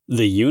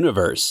The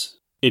universe.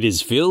 It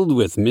is filled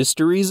with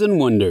mysteries and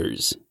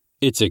wonders.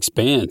 Its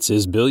expanse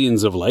is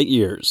billions of light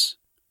years.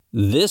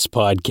 This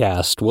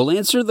podcast will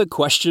answer the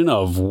question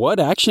of what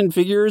action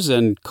figures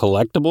and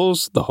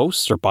collectibles the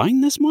hosts are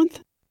buying this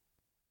month.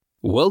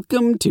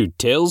 Welcome to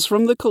Tales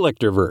from the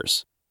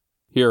Collectorverse.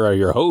 Here are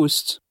your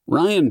hosts,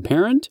 Ryan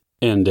Parent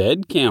and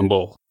Ed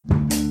Campbell.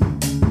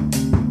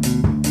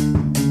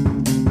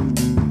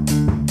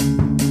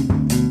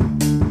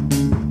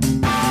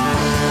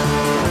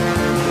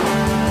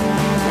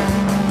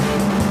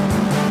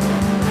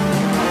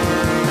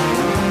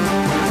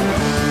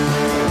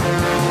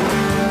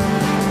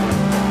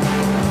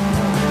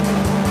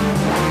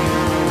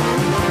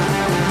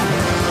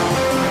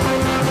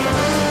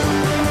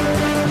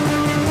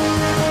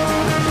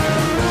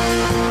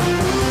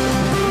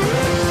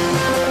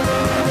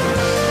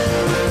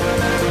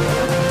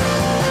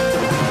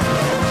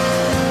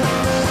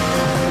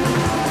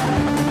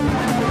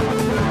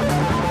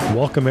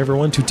 Welcome,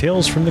 everyone, to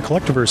Tales from the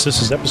Collectorverse.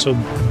 This is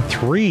episode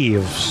 3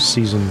 of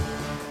season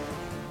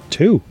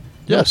 2.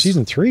 Yes. No,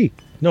 season 3.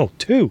 No,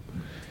 2.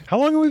 How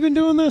long have we been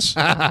doing this?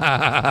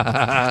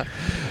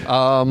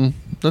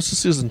 This is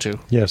season 2.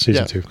 Yeah,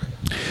 season 2.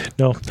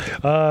 No.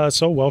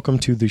 So welcome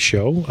to the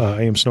show.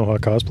 I am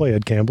Snowhawk Cosplay,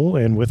 Ed Campbell,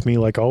 and with me,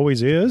 like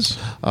always, is...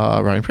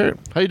 Ryan Parent.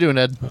 How you doing,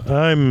 Ed?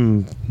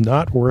 I'm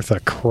not worth a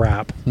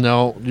crap.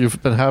 No,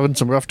 you've been having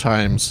some rough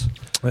times.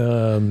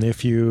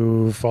 If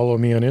you follow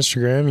me on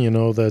Instagram, you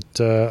know that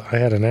I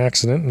had an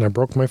accident and I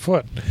broke my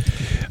foot.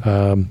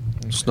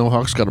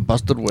 Snowhawk's got a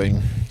busted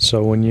wing.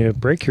 So when you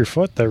break your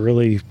foot, that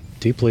really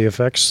deeply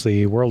affects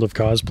the world of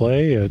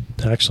cosplay. It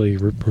actually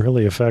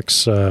really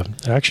affects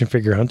action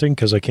figure hunting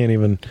because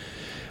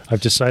I've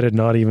decided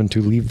not even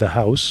to leave the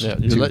house. Yeah,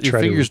 you let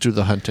your figures do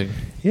the hunting.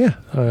 Yeah,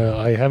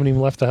 I haven't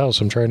even left the house.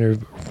 I'm trying to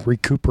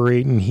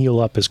recuperate and heal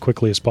up as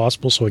quickly as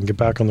possible so I can get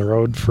back on the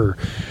road for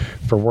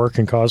work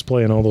and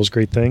cosplay and all those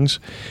great things.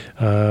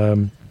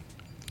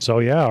 So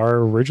yeah,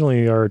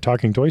 our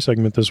Talking Toy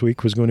segment this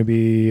week was going to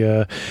be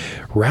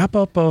wrap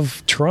up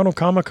of Toronto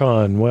Comic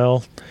Con.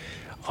 Well,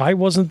 I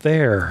wasn't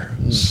there,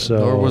 so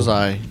Nor was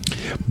I.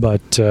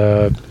 But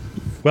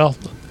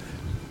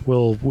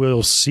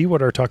we'll see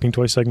what our Talking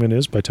Toy segment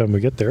is by the time we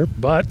get there.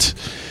 But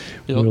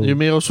you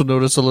may also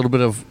notice a little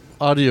bit of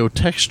audio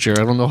texture.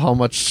 I don't know how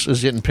much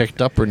is getting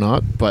picked up or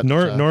not, but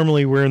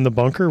normally we're in the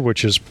bunker,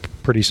 which is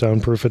pretty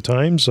soundproof at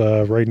times.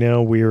 Right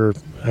now we're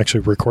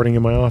actually recording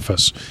in my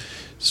office.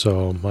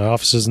 So my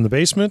office is in the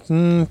basement,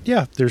 and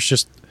yeah, there's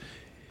just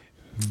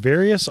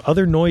various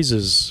other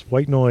noises,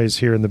 white noise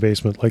here in the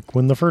basement, like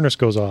when the furnace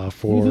goes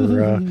off, or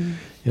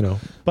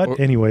But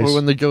anyways, or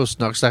when the ghost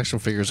knocks action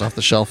figures off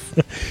the shelf.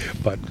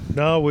 But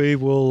no, we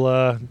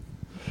will.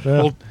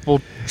 We'll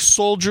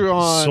soldier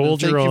on.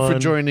 Thank you for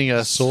joining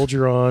us.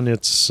 Soldier on.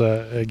 It's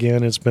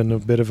again, it's been a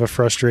bit of a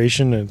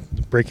frustration,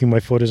 and breaking my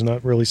foot is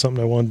not really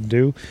something I wanted to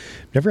do.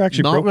 Never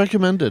actually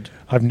recommended.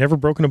 I've never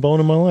broken a bone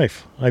in my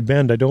life. I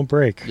bend, I don't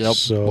break. Yep.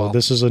 So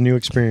this is a new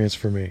experience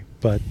for me.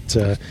 But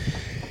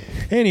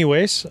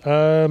anyways,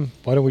 why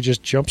don't we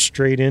just jump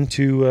straight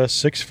into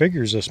 6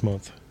 figures this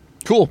month?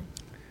 Cool.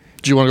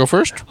 Do you want to go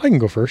first? I can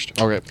go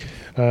first. Okay.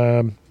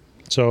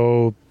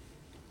 So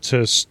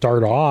to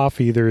start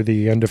off, either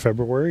the end of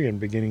February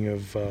and beginning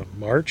of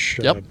March,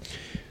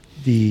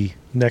 the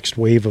next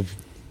wave of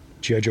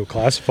G.I. Joe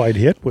Classified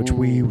hit, which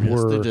we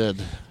were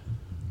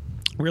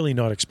really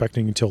not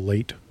expecting until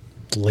late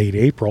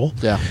April.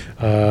 Yeah.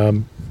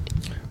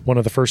 One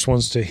of the first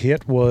ones to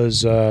hit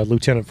was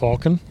Lieutenant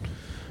Falcon,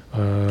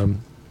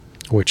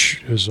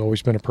 which has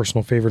always been a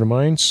personal favorite of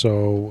mine.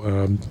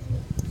 So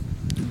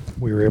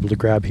we were able to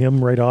grab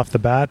him right off the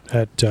bat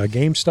at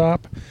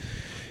GameStop.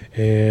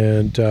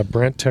 And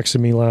Brent texted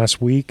me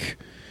last week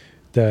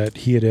that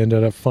he had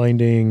ended up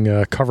finding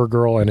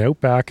CoverGirl and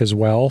Outback as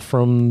well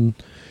from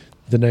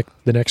the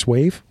next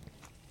wave.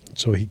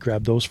 So he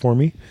grabbed those for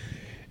me.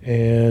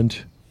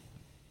 And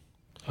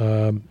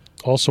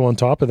also on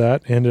top of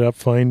that, ended up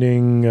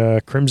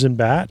finding Crimson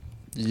Bat.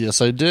 Yes,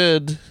 I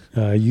did.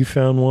 You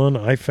found one.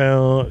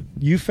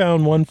 You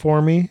found one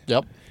for me.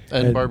 Yep.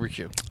 And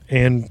barbecue.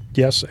 And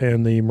yes,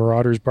 and the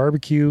Marauders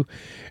barbecue.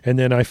 And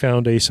then I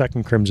found a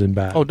second Crimson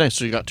Bat. Oh, nice.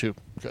 So you got 2.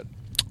 Good.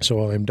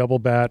 So I'm double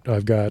bat.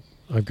 I've got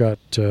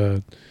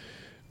the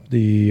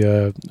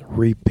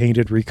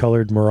repainted,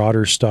 recolored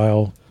Marauder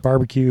style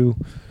barbecue,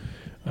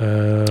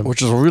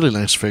 which is a really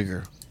nice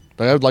figure.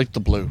 I would like the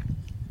blue.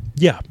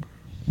 Yeah.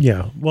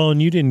 Well,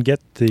 and you didn't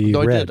get the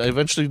red. I did. I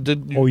eventually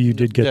did. You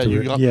did get the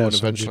red. Yeah, you got one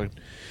eventually.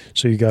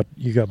 So you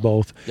got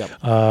both.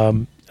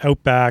 Yep.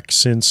 Outback,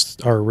 since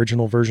our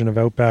original version of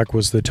Outback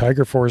was the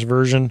Tiger Force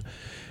version,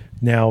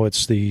 now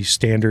it's the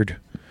standard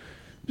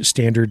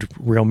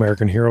Real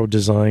American Hero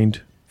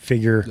designed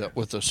figure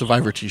with the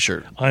Survivor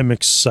t-shirt. I'm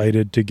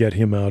excited to get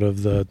him out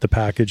of the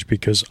package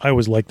because I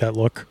always like that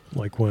look,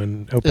 like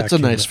when Outback it's a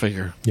nice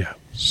figure. Yeah,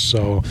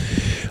 so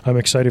I'm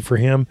excited for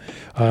him.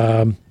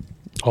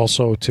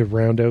 Also to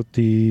round out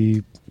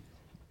the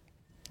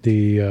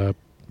G.I.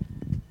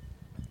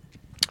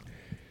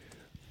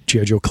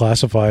 Joe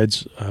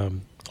Classifieds,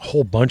 a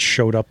whole bunch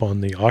showed up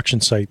on the auction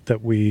site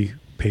that we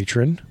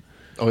patron.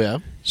 Oh, yeah?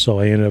 So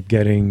I ended up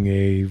getting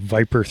a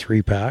Viper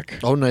 3-pack.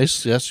 Oh,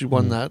 nice. Yes, you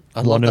won that.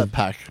 I love that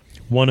pack.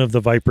 One of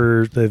the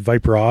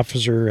Viper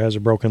officer has a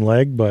broken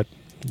leg, but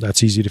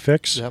that's easy to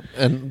fix. Yep.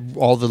 And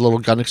all the little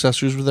gun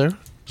accessories were there?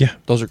 Yeah.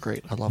 Those are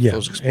great. I love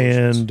those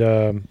explosions.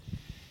 And,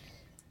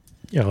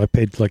 I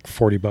paid like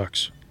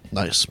 $40.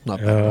 Nice. Not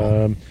bad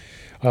at all.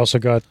 I also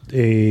got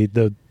the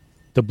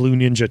Blue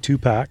Ninja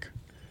 2-pack.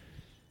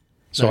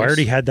 So I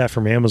already had that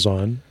from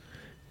Amazon.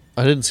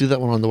 I didn't see that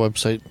one on the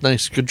website.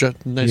 Nice. Good job.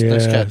 Nice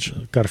catch.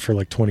 Got it for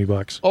like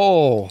 $20.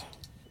 Oh.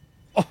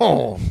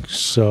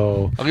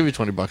 So I'll give you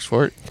 $20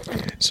 for it.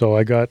 So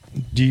I got.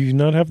 Do you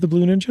not have the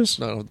Blue Ninjas?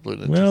 No, I don't have the Blue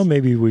Ninjas. Well,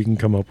 maybe we can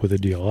come up with a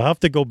deal. I'll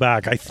have to go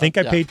back. I think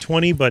I paid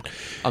 $20, but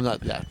I'm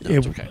not. Yeah, no,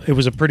 it's okay. It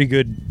was a pretty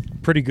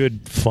good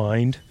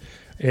find.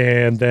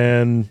 And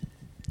then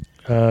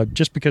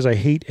just because I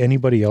hate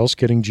anybody else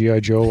getting G.I.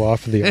 Joe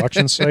off of the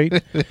auction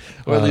site,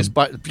 or at least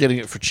getting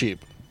it for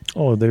cheap.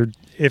 Oh,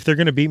 if they're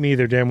going to beat me,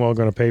 they're damn well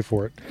going to pay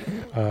for it.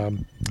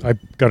 I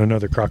got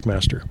another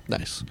Crocmaster.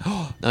 Nice.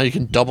 Now you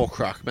can double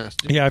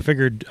Crocmaster. Yeah, I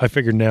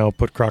figured now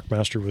put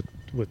Crocmaster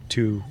with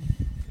two,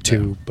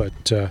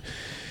 but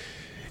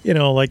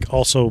like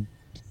also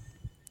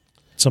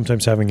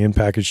sometimes having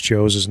in-package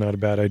Joes is not a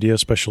bad idea,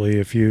 especially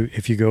if you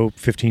go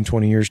 15,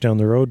 20 years down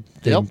the road.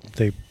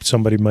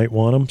 Somebody might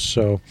want them.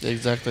 So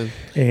exactly.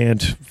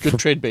 And good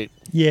trade bait.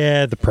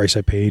 Yeah, the price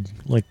I paid,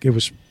 like it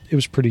was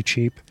pretty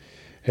cheap.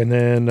 And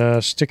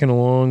then sticking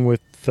along with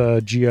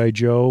G.I.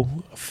 Joe,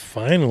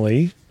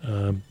 finally,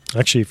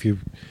 actually, if you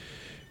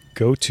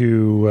go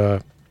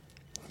to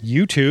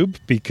YouTube,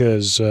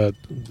 because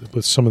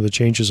with some of the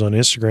changes on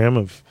Instagram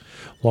of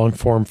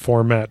long-form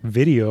format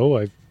video,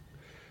 I've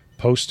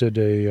posted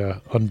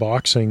a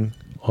unboxing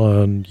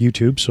on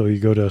YouTube. So you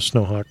go to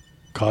Snowhawk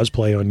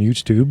Cosplay on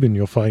YouTube and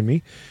you'll find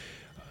me.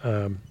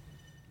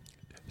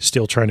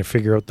 Still trying to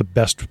figure out the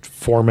best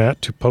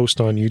format to post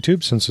on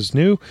YouTube since it's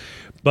new.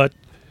 But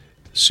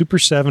Super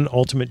 7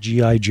 Ultimate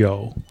G.I.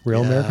 Joe,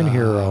 Real American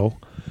Hero.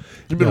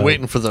 You've been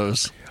waiting for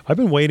those. I've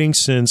been waiting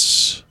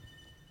since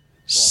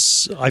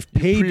I've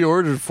paid. You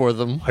pre-ordered for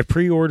them. I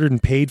pre-ordered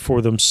and paid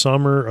for them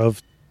summer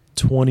of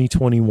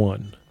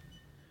 2021.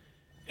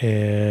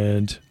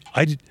 And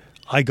I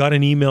got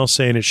an email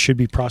saying it should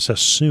be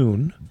processed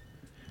soon.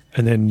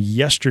 And then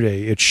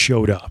yesterday it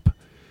showed up.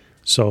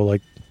 So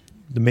like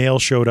the mail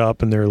showed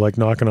up and they're like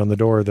knocking on the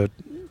door that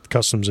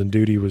Customs and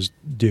Duty was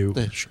due.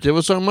 They should give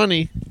us our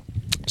money.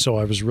 So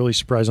I was really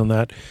surprised on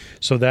that.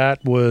 So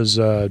that was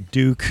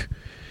Duke,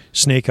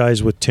 Snake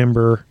Eyes with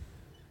Timber,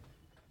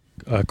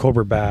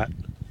 Cobra Bat,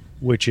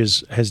 which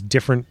has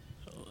different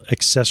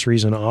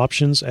accessories and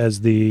options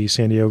as the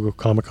San Diego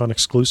Comic-Con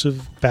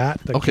exclusive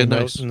bat that came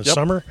out in the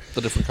summer.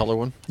 The different color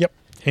one. Yep.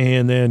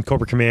 And then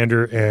Cobra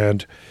Commander.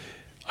 And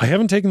I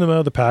haven't taken them out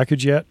of the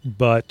package yet,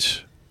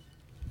 but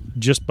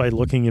just by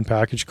looking in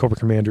package, Cobra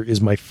Commander is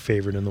my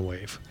favorite in the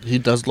wave. He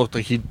does look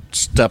like he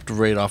stepped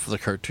right off of the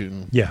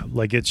cartoon. Yeah,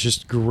 like it's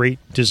just great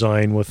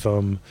design with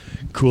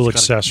cool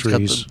accessories.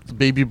 He's got the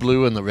baby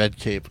blue and the red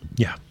cape.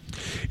 Yeah.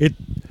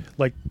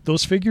 Like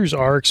those figures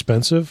are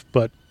expensive,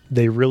 but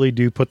they really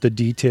do put the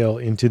detail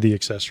into the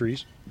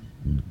accessories.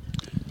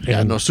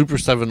 Yeah, no, Super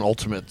 7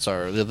 Ultimates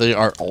are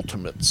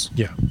Ultimates.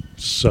 Yeah.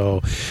 So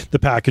the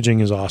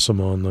packaging is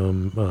awesome on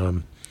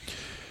them.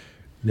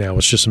 Now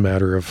it's just a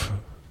matter of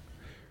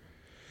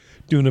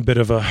doing a bit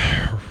of a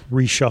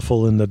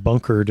reshuffle in the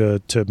bunker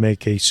to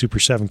make a Super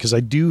 7, because I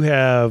do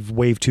have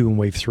Wave 2 and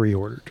Wave 3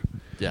 ordered.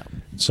 Yeah.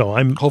 So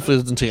hopefully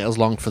it doesn't take as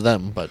long for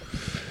them, but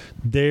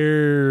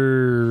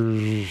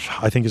I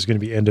think it's going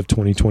to be end of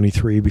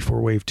 2023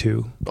 before Wave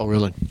 2. Oh,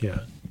 really? Yeah.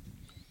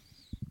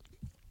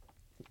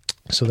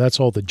 So that's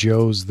all the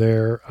Joes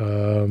there.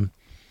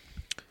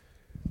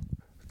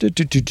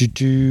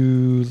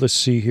 Let's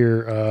see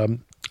here.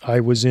 I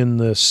was in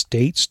the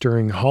States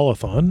during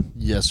Holothon.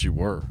 Yes, you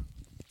were.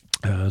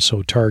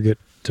 So Target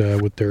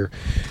with their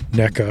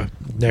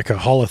NECA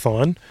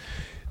Holothon.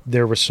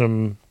 There was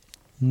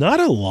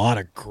not a lot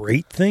of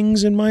great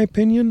things in my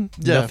opinion.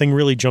 Yeah. Nothing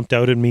really jumped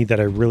out at me that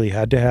I really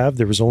had to have.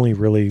 There was only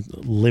really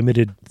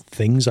limited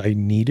things I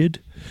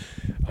needed,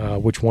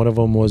 which one of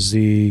them was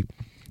the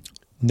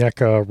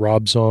NECA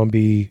Rob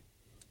Zombie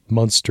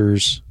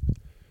Munsters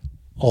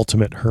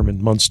Ultimate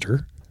Herman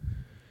Munster,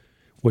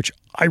 which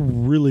I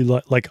really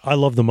like. I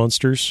love the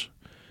Munsters.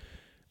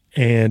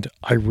 And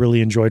I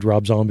really enjoyed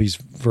Rob Zombie's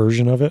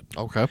version of it.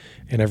 Okay.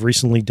 And I've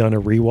recently done a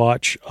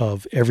rewatch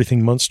of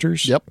Everything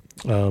Munsters. Yep.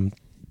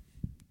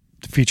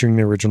 Featuring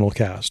the original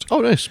cast. Oh,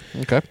 nice.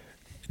 Okay.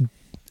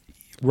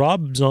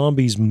 Rob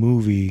Zombie's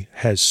movie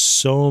has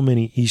so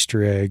many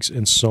Easter eggs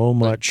and so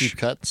much deep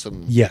cuts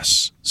and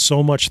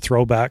so much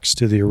throwbacks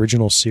to the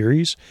original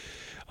series.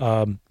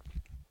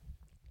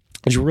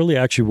 It's really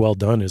actually well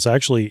done. It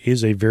actually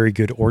is a very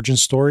good origin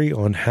story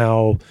on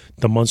how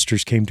the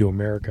Munsters came to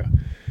America.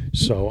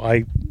 So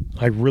I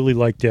really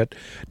liked it.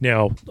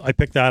 Now, I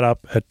picked that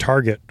up at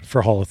Target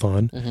for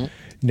Holothon. Mm-hmm.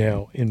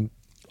 Now,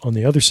 on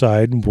the other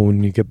side,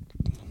 when you get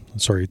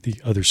sorry,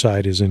 the other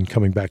side is in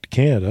coming back to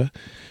Canada,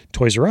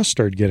 Toys R Us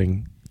started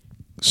getting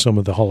some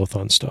of the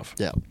Holothon stuff.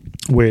 Yeah.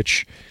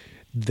 Which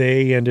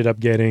they ended up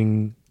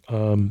getting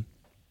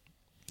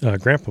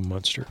Grandpa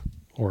Munster,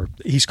 or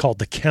he's called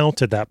the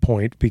Count at that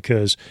point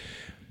because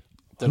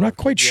I'm not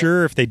quite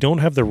sure if they don't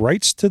have the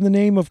rights to the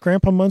name of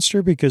Grandpa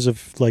Munster because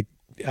of like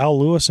Al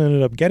Lewis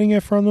ended up getting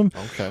it from them.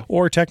 Okay.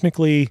 Or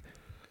technically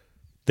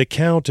the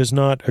Count is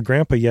not a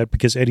grandpa yet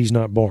because Eddie's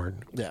not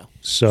born. Yeah.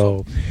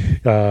 So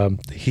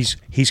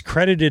he's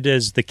credited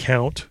as the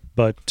Count,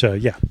 but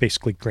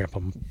basically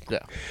Grandpa. Yeah.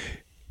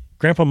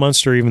 Grandpa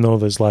Munster, even though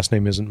his last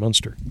name isn't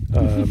Munster,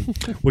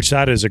 which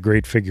that is a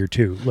great figure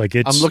too. Like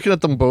I'm looking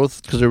at them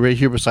both because they're right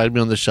here beside me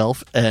on the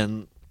shelf,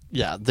 and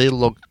yeah, they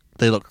look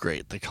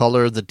great. The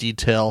color, the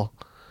detail,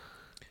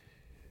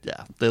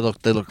 yeah, they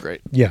look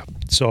great. Yeah.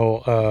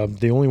 So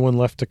the only one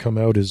left to come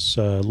out is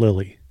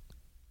Lily,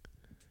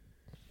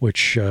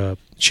 which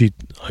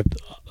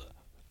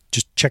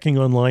just checking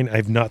online,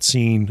 I've not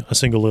seen a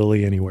single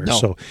Lily anywhere.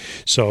 No.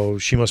 So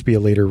she must be a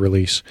later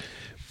release,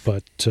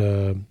 but.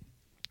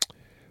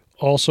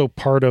 Also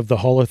part of the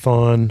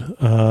Holothon,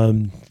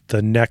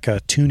 the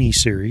NECA Toonie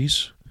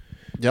series.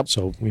 Yep.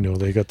 So,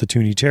 they got the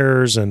Toonie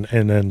Terrors and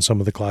then some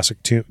of the classic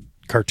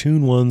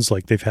cartoon ones,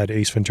 like they've had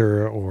Ace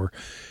Ventura or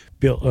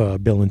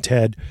Bill and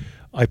Ted.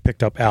 I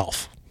picked up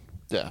Alf.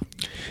 Yeah.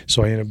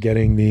 So I ended up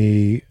getting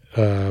the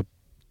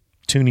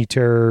Toonie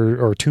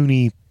Terror, or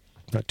Toonie,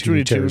 not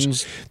Toonie Terrors,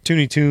 Tunes.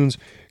 Toonie Tunes,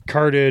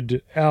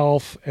 carded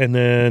Alf, and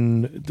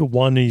then the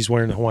one he's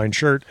wearing the Hawaiian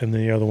shirt, and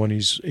the other one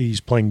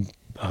he's playing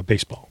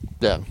baseball.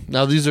 Yeah.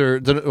 Now these they're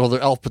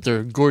Alf, but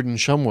they're Gordon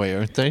Shumway,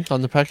 aren't they,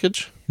 on the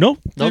package? No,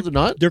 they're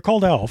not. They're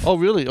called Alf. Oh,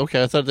 really?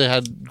 Okay, I thought they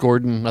had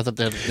Gordon. I thought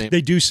they had his name. They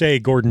do say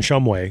Gordon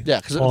Shumway. Yeah,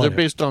 because they're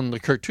based on the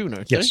cartoon,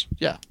 aren't yes. they?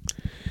 Yeah.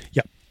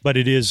 Yeah, but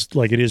it is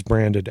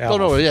branded Alf. Oh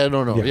no,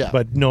 yeah.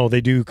 But no, they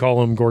do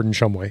call him Gordon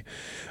Shumway.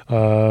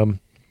 So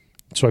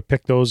I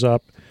picked those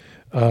up.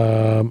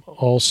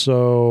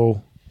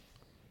 Also,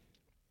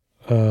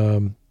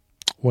 when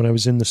I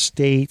was in the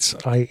States,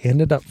 I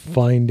ended up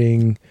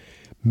finding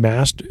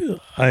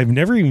I've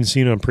never even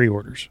seen it on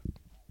pre-orders,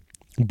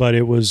 but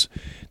it was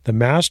the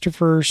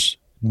Masterverse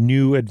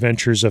New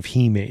Adventures of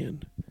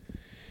He-Man,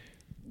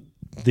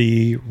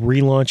 the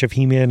relaunch of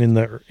He-Man in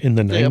the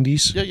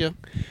 90s. Yeah.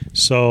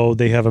 So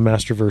they have a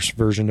Masterverse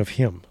version of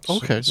him.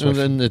 Okay, So and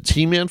then the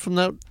T-Man from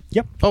that.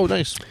 Yep. Oh,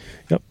 nice.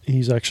 Yep.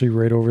 He's actually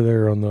right over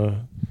there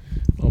on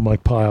my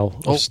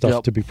pile of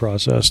stuff to be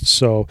processed.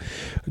 So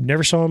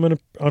never saw him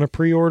on a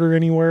pre-order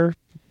anywhere,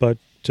 but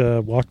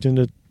walked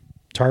into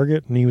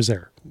Target and he was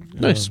there.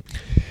 Nice.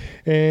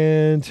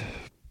 And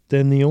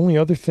then the only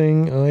other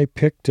thing I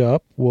picked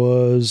up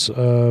was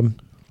it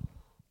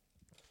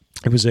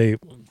was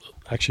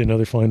actually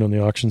another find on the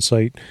auction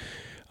site.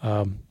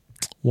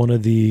 One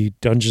of the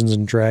Dungeons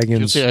and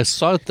Dragons. I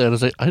saw it there. I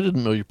was like, I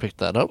didn't know you picked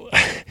that up.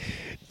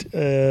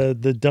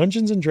 The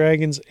Dungeons and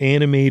Dragons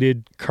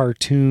animated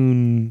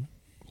cartoon,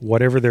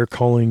 whatever they're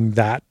calling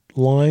that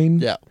line.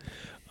 Yeah.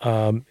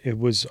 It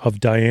was of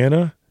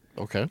Diana.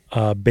 Okay.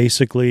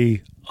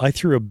 Basically, I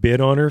threw a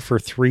bid on her for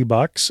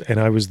 $3 and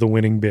I was the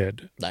winning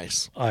bid.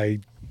 Nice. I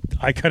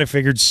kind of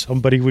figured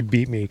somebody would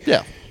beat me.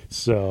 Yeah.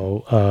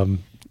 So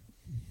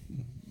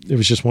it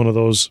was just one of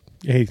those,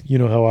 hey, you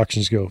know how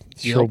auctions go.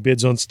 Throw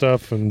bids on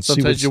stuff and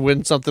sometimes you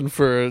win something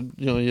for,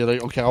 you're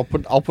like, okay, I'll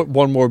put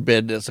one more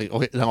bid. It's like,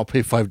 okay, then I'll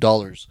pay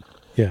 $5.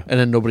 Yeah. And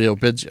then nobody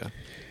outbids you.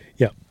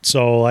 Yeah.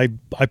 So I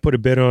put a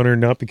bid on her,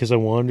 not because I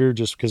wanted her,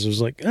 just because it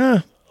was like,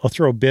 I'll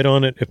throw a bid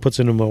on it. It puts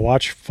it in my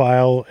watch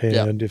file,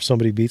 and if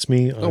somebody beats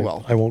me,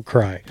 I won't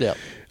cry. Yeah.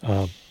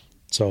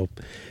 So,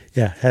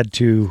 had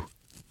to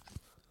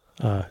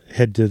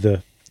head to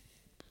the,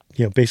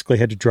 basically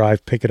had to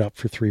drive, pick it up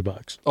for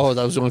 $3. Oh,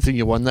 that was the only thing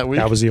you won that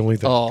week? That was the only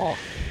thing. Oh.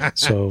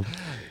 So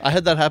I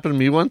had that happen to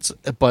me once,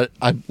 but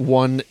I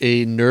won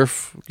a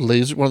Nerf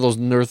laser, one of those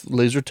Nerf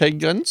laser tag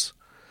guns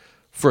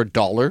for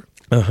 $1.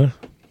 Uh-huh.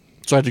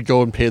 So I had to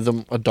go and pay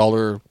them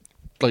 $1,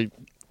 like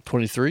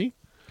 23.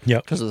 Yeah,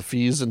 because of the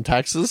fees and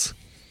taxes.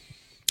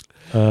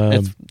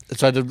 So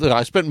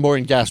I spent more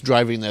in gas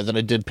driving there than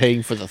I did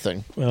paying for the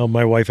thing. Well,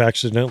 my wife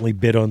accidentally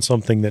bid on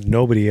something that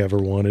nobody ever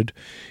wanted,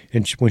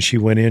 and when she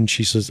went in,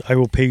 she says, "I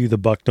will pay you the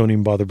 $1. Don't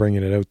even bother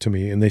bringing it out to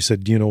me." And they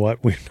said, "You know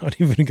what? We're not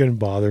even going to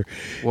bother."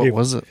 What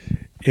was it?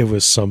 It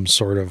was some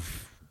sort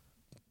of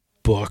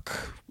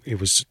book. It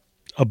was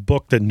a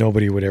book that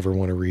nobody would ever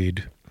want to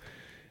read.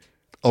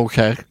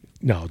 Okay.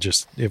 No,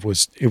 it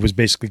was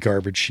basically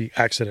garbage. She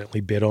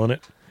accidentally bid on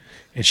it.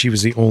 And she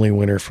was the only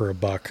winner for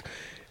 $1.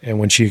 And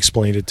when she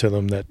explained it to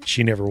them that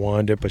she never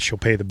wanted it, but she'll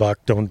pay the $1,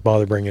 don't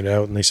bother bringing it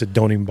out. And they said,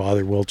 don't even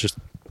bother. We'll just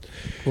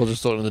throw it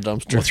in the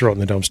dumpster. We'll throw it in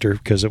the dumpster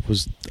because it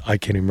was, I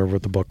can't even remember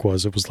what the book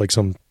was. It was like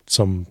some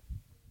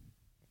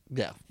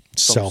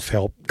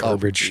self-help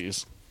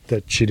garbage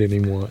that she didn't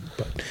even want.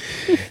 But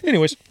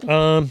anyways,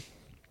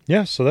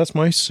 Yeah, so that's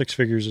my 6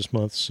 figures this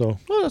month. So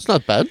Well, that's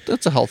not bad.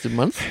 That's a healthy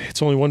month.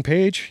 it's only 1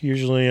 page.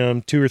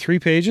 Usually 2 or 3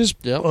 pages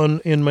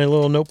Yep. in my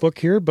little notebook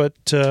here. But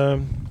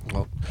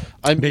Well,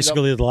 I made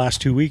basically the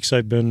last 2 weeks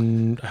I've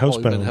been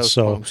housebound.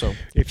 so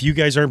If you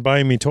guys aren't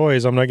buying me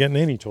toys, I'm not getting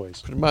any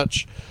toys. pretty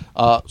much.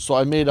 So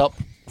I made up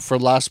for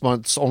last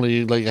month's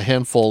only like a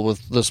handful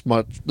with this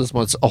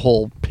month's a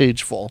whole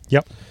page full.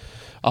 Yep.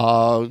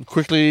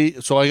 Quickly,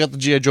 so I got the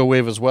G.I. Joe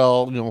wave as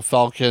well. You know,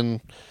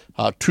 Falcon,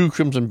 2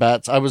 Crimson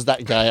Bats. I was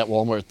that guy at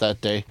Walmart that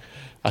day.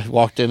 I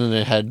walked in and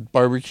they had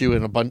barbecue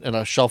and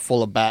a shelf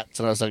full of bats,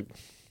 and I was like,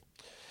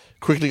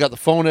 quickly got the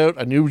phone out.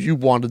 I knew you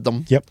wanted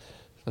them. Yep.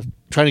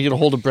 Trying to get a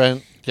hold of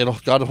Brent.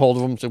 Got a hold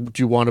of him. Said,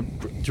 "Do you want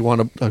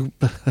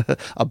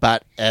a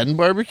bat and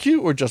barbecue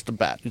or just a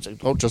bat?" He's like,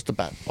 "Oh, just a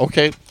bat."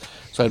 Okay.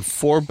 So I had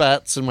 4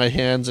 bats in my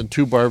hands and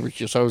 2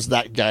 barbecue. So I was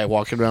that guy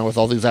walking around with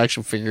all these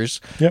action figures.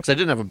 Yep. Because I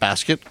didn't have a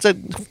basket.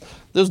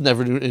 There's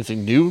never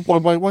anything new.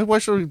 Why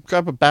should I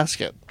grab a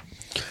basket?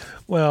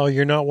 Well,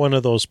 you're not one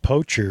of those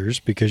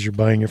poachers because you're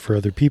buying it for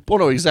other people.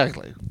 Well, no,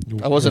 exactly.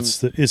 I wasn't.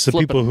 It's the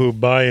people who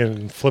buy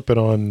and flip it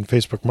on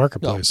Facebook No,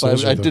 Marketplace.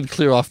 but I did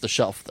clear off the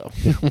shelf though,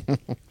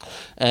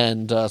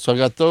 and so I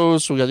got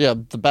those. So we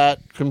got the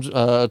bat,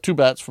 2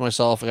 bats for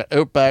myself. I got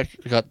Outback,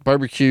 I got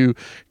Barbecue,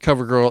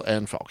 CoverGirl,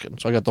 and Falcon.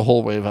 So I got the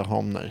whole wave at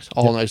home, nice,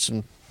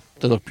 and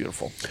they look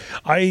beautiful.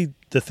 The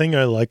thing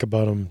I like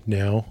about them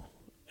now,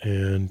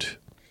 and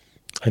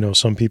I know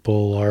some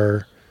people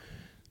are,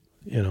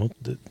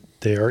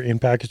 they are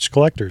in-package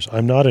collectors.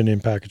 I'm not an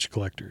in-package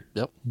collector.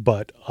 Yep.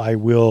 But I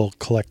will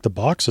collect the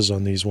boxes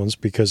on these ones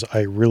because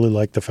I really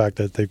like the fact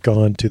that they've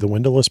gone to the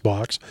windowless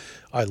box.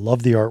 I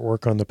love the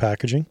artwork on the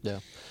packaging. Yeah.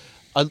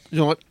 You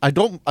know what?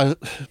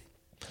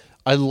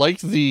 I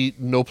like the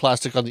no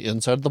plastic on the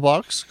inside of the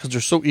box because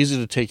they're so easy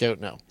to take out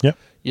now. Yep.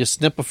 You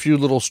snip a few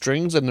little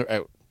strings and they're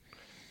out.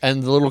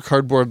 And the little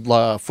cardboard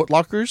foot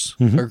lockers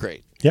are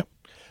great. Yep.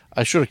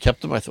 I should have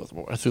kept them. I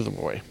threw them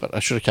away, but I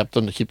should have kept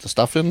them to keep the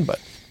stuff in. But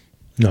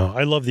No,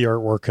 I love the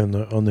artwork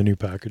on the new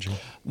packaging.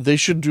 they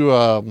should do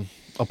a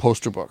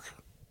poster book,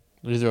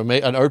 either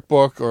an art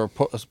book or a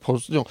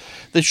poster.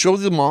 They show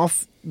them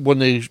off when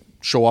they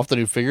show off the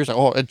new figures. Like,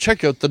 oh, and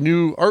check out the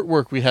new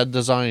artwork we had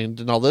designed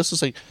and all this.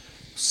 It's like,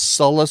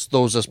 sell us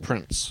those as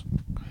prints.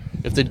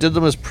 If they did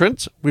them as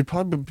prints, we'd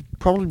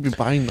probably be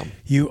buying them.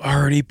 You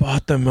already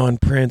bought them on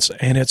prints,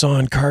 and it's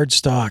on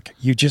cardstock.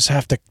 You just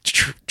have to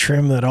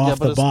trim that off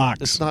the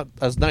box. It's not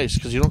as nice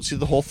because you don't see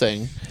the whole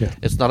thing. Yeah.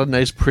 It's not a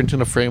nice print in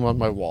a frame on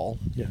my wall.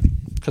 Yeah.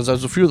 Because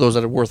there's a few of those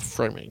that are worth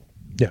framing.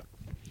 Yeah.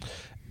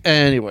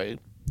 Anyway,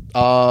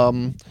 I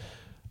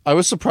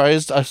was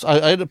surprised. I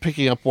ended up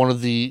picking up one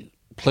of the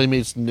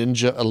Playmates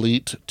Ninja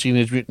Elite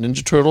Teenage Mutant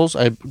Ninja Turtles.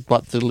 I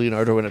bought the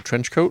Leonardo in a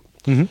trench coat.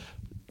 Mm-hmm.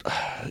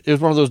 It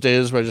was one of those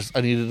days where I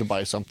needed to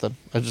buy something.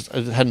 I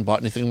hadn't bought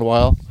anything in a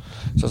while,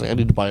 so I was like, I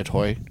need to buy a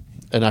toy,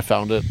 and I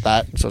found so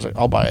I was like,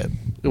 I'll buy it.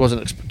 It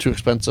wasn't too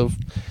expensive.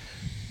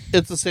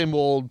 It's the same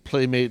old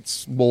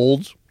Playmates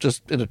mold,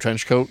 just in a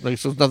trench coat.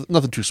 So there's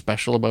nothing too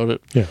special about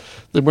it. Yeah,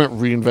 they weren't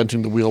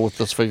reinventing the wheel with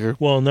this figure.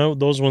 Well, no,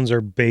 those ones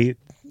are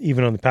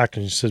even on the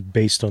package. It says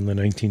based on the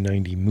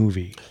 1990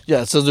 movie.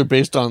 Yeah, it says they're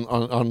based on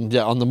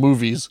the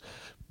movies,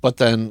 but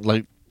then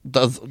like.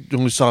 You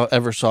only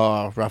ever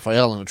saw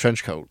Raphael in a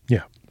trench coat.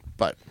 Yeah,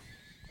 but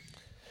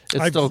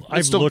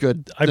it's still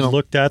good. I've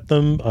looked at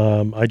them.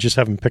 I just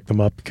haven't picked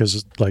them up because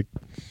it's like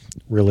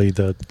really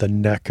the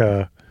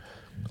NECA.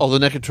 Oh,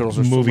 the NECA Turtles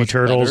are movie so much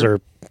Turtles better.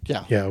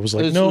 are. Yeah, I was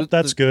like, no,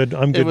 that's good.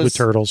 I'm good with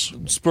Turtles.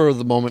 Spur of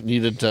the moment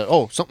needed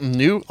to. Something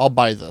new. I'll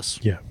buy this.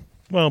 Yeah.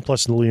 Well,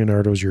 plus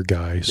Leonardo's your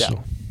guy. Yeah.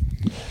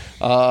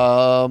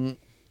 So.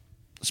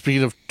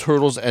 Speaking of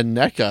Turtles and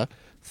NECA.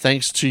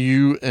 Thanks to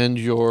you and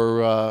your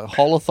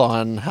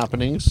haulathon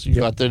happenings,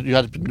 you had to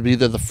be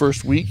there the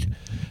first week,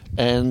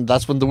 and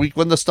that's when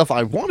the stuff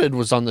I wanted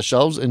was on the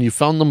shelves, and you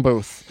found them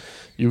both.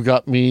 You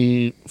got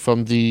me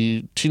from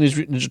the Teenage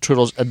Mutant Ninja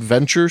Turtles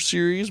Adventure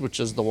series,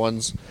 which is the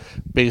ones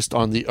based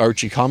on the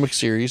Archie comic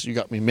series. You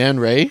got me Man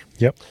Ray,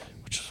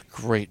 which is a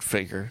great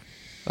figure.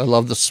 I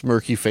love the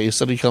smirky face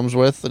that he comes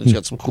with, and he's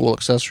got some cool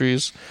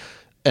accessories.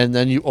 And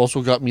then you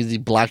also got me the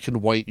black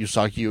and white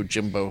Usagi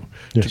Yojimbo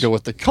to go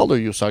with the color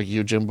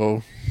Usagi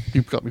Yojimbo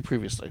you got me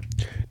previously.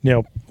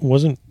 Now,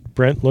 wasn't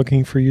Brent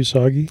looking for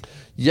Usagi?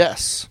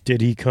 Yes.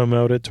 Did he come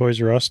out at Toys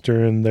R Us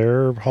during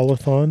their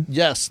haulathon?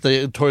 Yes,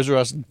 the Toys R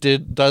Us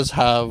does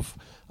have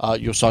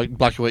Usagi,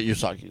 black and white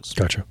Usagis.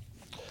 Gotcha.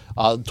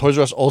 Toys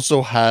R Us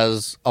also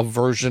has a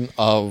version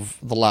of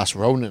the Last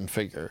Ronin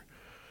figure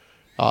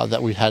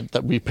that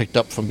we picked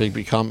up from Big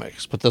B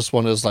Comics, but this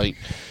one is like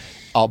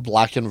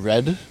black and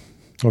red.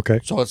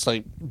 Okay. So it's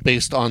like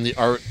based on the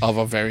art of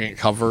a variant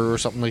cover or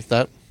something like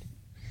that.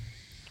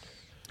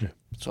 Yeah.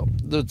 So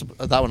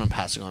that one I'm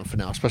passing on for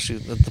now, especially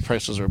that the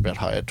prices are a bit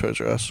high at Toys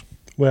R Us.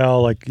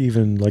 Well,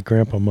 even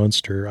Grandpa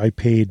Munster, I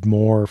paid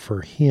more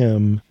for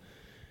him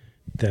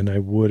than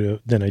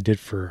I did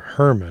for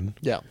Herman.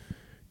 Yeah.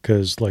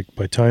 Because by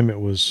the time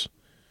it was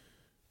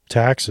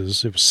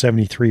taxes, it was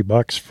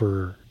 $73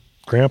 for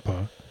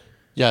Grandpa.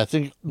 Yeah, I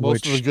think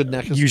most of the good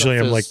NECA usually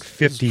stuff I'm like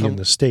 50 in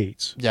the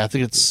States. Yeah, I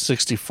think it's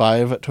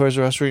 65 at Toys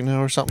R Us right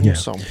now or something. Yeah.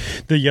 So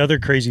The other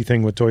crazy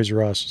thing with Toys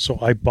R Us, so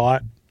I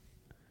bought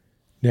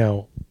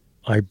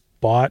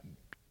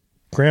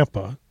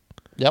Grandpa.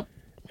 Yep.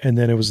 And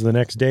then it was the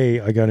next day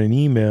I got an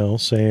email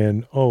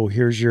saying, oh,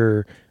 here's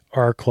your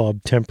R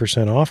Club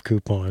 10% off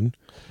coupon.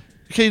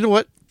 Okay, you know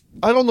what?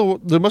 I don't know.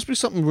 There must be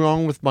something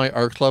wrong with my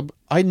R Club.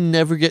 I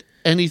never get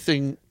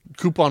anything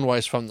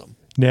coupon-wise from them.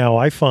 Now,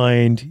 I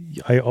find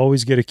I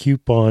always get a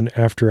coupon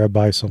after I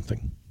buy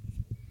something.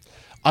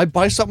 I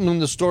buy something in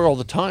the store all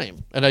the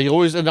time, and I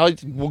will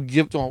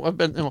give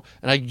and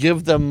I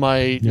give them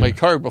my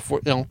card before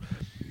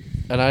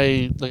and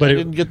I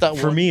didn't get that.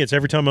 For me, it's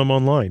every time I'm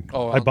online.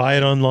 Oh, I buy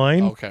it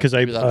online because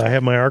I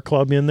have my R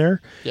Club in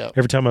there. Yeah.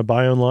 Every time I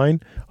buy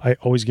online, I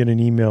always get an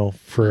email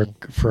for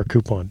a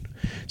coupon.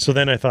 So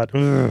then I thought,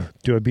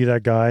 do I be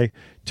that guy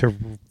to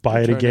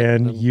buy it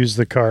again, use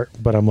the cart?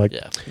 But I'm like,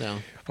 no.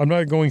 I'm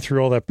not going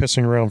through all that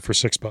pissing around for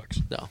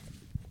 $6. No,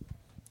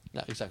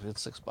 exactly.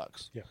 It's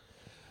 $6. Yeah.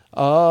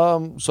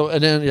 So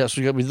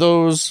you got me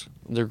those.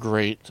 They're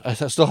great. I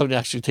still haven't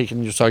actually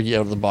taken Usagi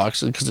out of the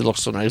box because it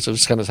looks so nice. I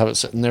just kind of have it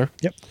sitting there.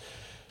 Yep.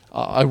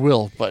 I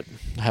will, but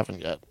I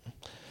haven't yet.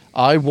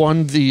 I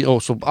won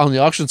so on the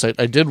auction site,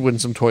 I did win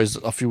some toys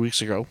a few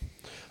weeks ago.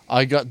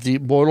 I got the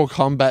Mortal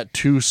Kombat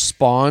 2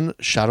 Spawn,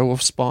 Shadow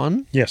of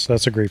Spawn. Yes,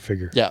 that's a great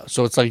figure. Yeah,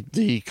 so it's like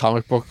the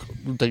comic book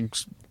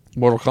things.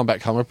 Mortal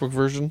Kombat comic book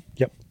version.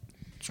 Yep.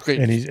 It's great.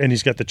 And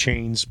he's got the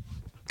chains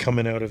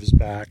coming out of his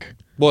back.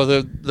 Well,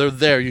 they're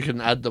there. You can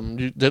add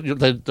them.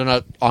 They're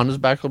not on his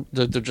back.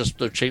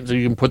 They're chains. So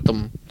you can put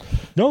them.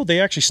 No,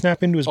 they actually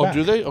snap into his back. Oh,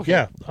 do they? Okay.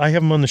 Yeah, I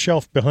have them on the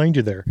shelf behind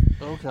you there.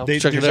 Okay.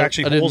 There's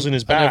actually holes in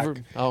his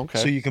back. Okay.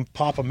 So you can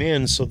pop them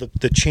in so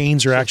that the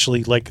chains are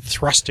actually like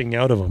thrusting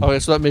out of him. Okay,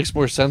 so that makes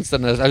more sense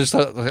than I just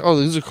thought. Like, oh,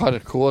 these are kind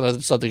of cool, and I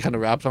just thought they kind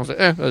of wrapped. I was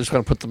like, I just kind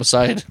of put them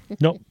aside.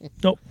 Nope.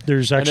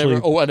 There's actually.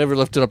 I never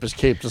lifted up his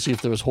cape to see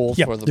if there was holes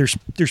for them.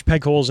 There's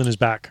peg holes in his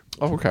back.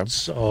 Oh, okay.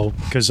 So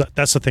because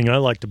that's the thing I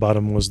liked about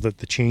him was that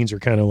the chains are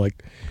kind of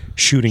like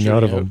shooting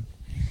out of him.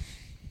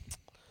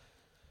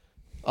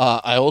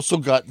 I also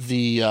got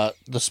the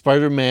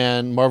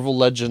Spider-Man Marvel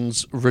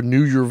Legends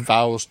Renew Your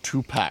Vows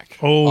 2-pack.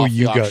 Oh,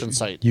 you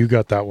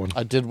got that one.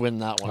 I did win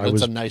that one.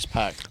 It's a nice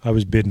pack. I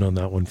was bidding on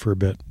that one for a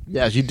bit.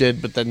 Yeah, you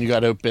did, but then you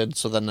got outbid.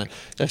 So then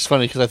that's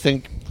funny because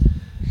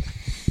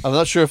I'm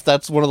not sure if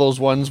that's one of those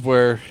ones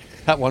where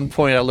at one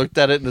point I looked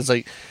at it and it's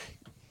like,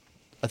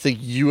 I think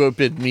you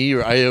outbid me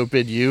or I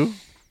outbid you,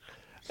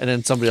 and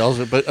then somebody else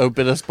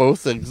outbid us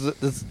both.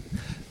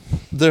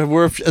 There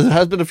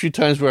has been a few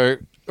times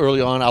where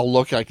early on I'll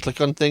look and I click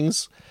on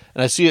things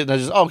and I see it and I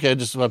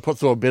just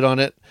throw a bid on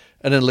it,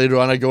 and then later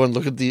on I go and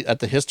look at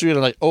the history and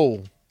I'm like,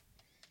 oh,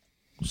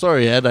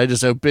 sorry Ed, I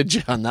just outbid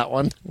you on that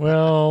one.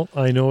 Well,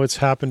 I know it's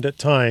happened at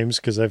times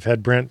because I've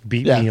had Brent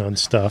beat me on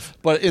stuff.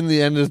 But in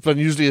the end,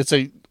 usually it's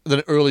an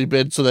early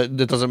bid so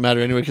that it doesn't matter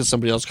anyway because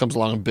somebody else comes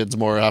along and bids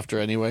more after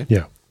anyway.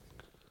 Yeah.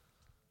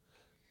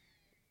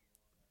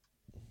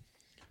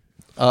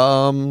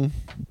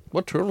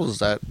 What turtle is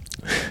that?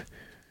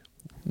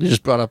 You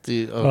just brought up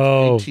the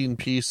 18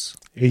 piece.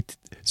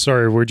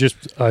 Sorry,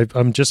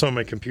 I'm just on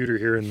my computer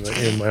here in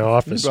my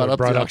office. So I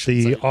brought up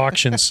the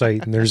auction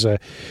site, and there's an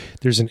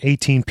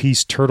 18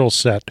 piece turtle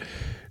set.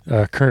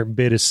 Current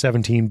bid is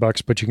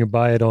 $17, but you can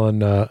buy it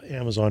on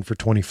Amazon for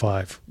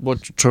 $25.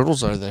 What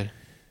turtles are they?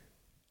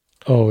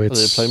 Oh, are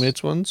they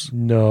Playmates ones?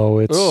 No,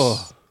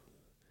 it's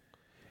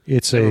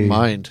Never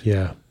mind.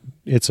 Yeah,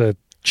 it's a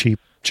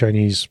cheap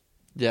Chinese.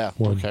 Yeah.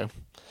 One. Okay.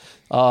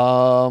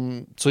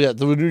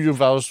 The Renew Your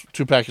Vows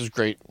 2-pack is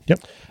great. Yep.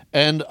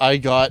 And I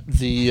got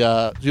the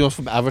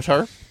from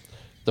Avatar,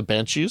 the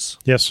Banshees.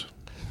 Yes.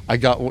 I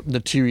got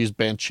Natiri's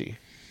Banshee.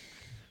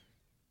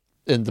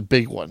 And the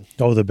big one.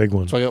 Oh, the big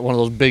one. So I got one of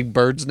those big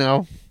birds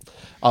now.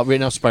 Right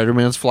now,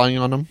 Spider-Man's flying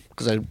on them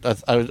because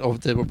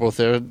they were both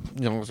there.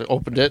 I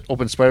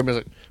opened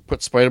Spider-Man,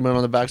 put Spider-Man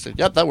on the back. Said,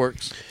 "Yep, that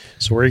works."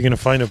 So where are you going to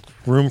find a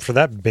room for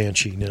that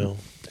Banshee now?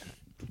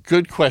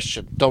 Good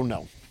question. Don't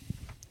know.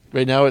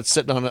 Right now, it's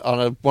sitting on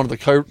one of the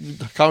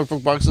comic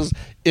book boxes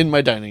in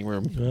my dining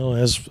room. Well,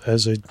 as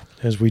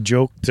we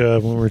joked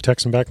when we were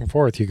texting back and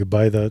forth, you could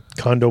buy the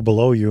condo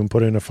below you and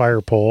put in a fire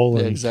pole.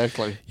 And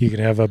exactly. You can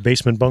have a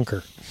basement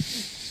bunker.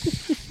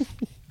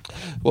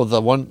 Well,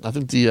 the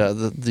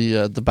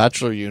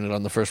bachelor unit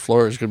on the first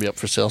floor is going to be up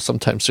for sale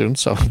sometime soon.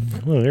 So,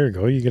 well, there you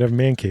go. You could have a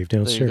man cave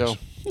downstairs.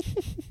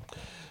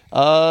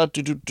 There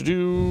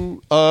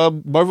you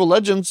go. Marvel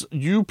Legends.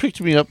 You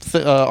picked me up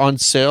on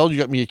sale. You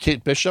got me a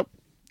Kate Bishop.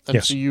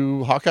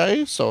 MCU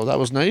Hawkeye, so that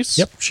was nice.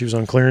 Yep, she was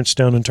on clearance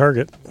down in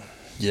Target.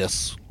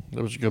 Yes,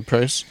 that was a good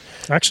price.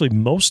 Actually,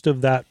 most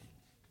of that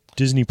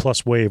Disney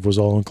Plus wave was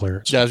all on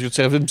clearance. Yeah, I was going to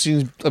say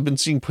I've been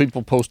seeing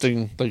people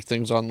posting like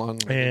things online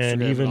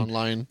and even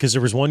online because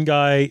there was one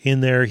guy in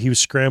there. He was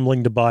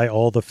scrambling to buy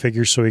all the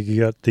figures so he could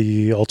get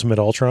the Ultimate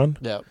Ultron.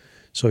 Yeah,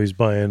 so he's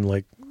buying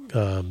like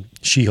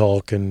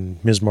She-Hulk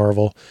and Ms.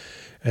 Marvel,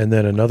 and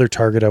then another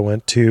Target I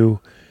went to.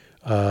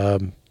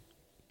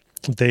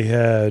 They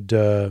had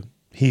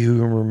He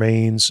Who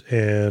Remains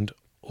and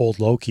Old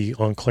Loki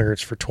on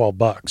clearance for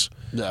 $12.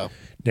 No.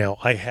 Now,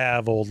 I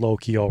have Old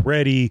Loki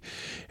already,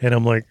 and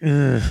I'm like,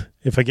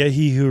 if I get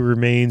He Who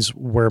Remains,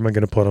 where am I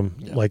going to put him?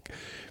 Yeah. Like,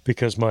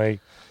 because I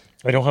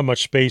don't have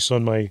much space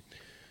on my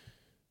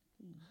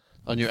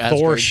On your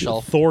Asgard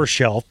shelf. Thor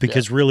shelf,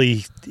 because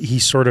really,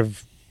 he's sort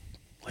of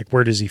like,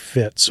 where does he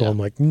fit? So I'm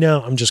like,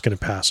 no, I'm just going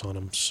to pass on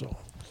him. So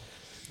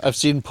I've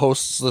seen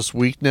posts this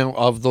week now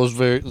of those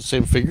very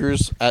same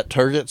figures at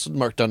Targets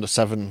marked down to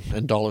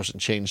 $7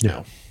 and change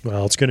now.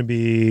 Well, it's going to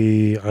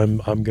be, I'm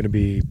going to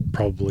be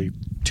probably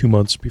 2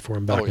 months before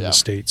I'm back in the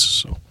States.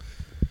 So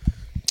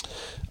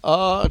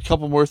a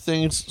couple more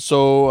things.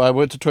 So I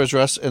went to Toys R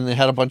Us and they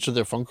had a bunch of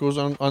their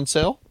Funkos on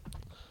sale.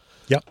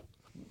 Yep.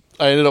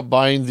 I ended up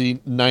buying the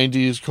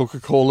 90s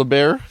Coca-Cola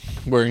bear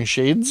wearing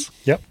shades.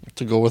 Yep.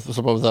 To go with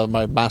some of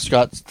my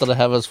mascots that I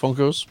have as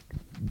Funkos.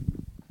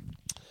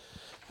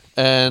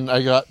 And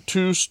I got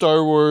 2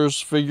 Star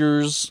Wars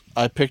figures.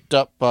 I picked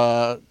up,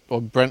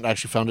 Brent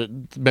actually found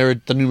it,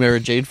 the new Mara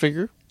Jade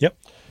figure. Yep.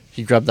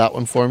 He grabbed that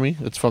one for me.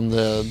 It's from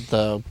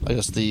the I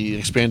guess the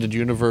expanded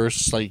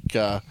universe, like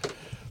the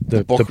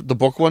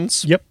book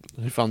ones. Yep.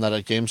 He found that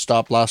at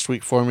GameStop last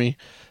week for me.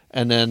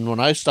 And then when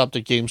I stopped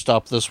at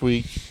GameStop this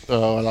week,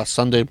 last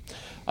Sunday,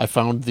 I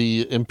found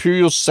the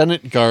Imperial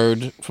Senate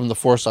Guard from the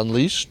Force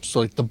Unleashed. So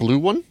like the blue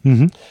one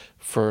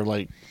for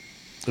like,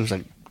 it was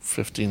like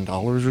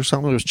 $15 or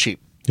something. It was cheap.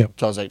 Yep.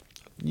 So I was like,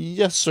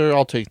 yes, sir,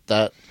 I'll take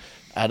that.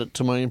 Add it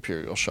to my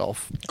Imperial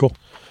shelf. Cool.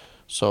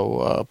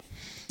 So,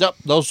 yep,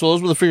 those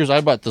were the figures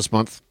I bought this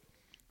month.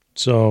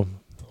 So,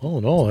 all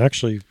in all,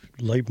 actually,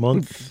 light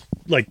month.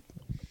 Like,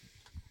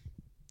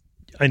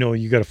 I know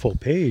you got a full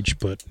page,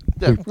 but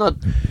not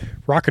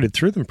rocketed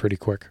through them pretty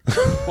quick.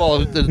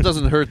 well. It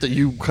doesn't hurt that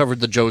you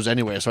covered the Joes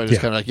anyway, so I just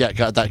kind of like,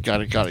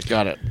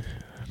 got it.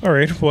 All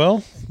right,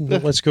 well,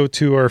 let's go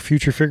to our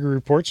future figure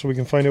report so we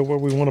can find out what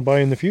we want to buy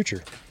in the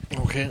future.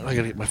 Okay, I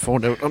gotta get my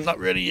phone out. I'm not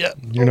ready yet.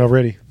 You're not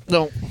ready?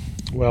 No.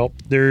 Well,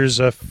 there's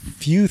a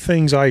few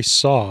things I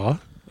saw.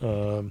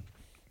 Well,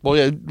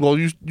 yeah. Well,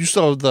 you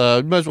saw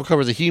you might as well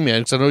cover the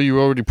He-Man because I know you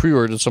already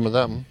pre-ordered some of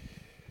them.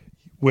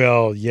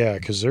 Well, yeah,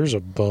 because there's a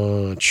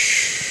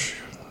bunch.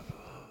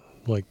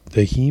 Like,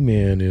 the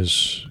He-Man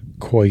is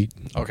quite...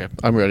 Okay,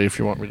 I'm ready if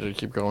you want me to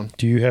keep going.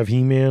 Do you have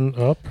He-Man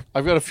up?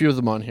 I've got a few of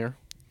them on here.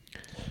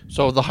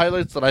 So the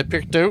highlights that I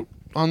picked out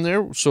on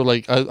there, so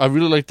like I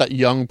really like that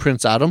young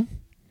Prince Adam.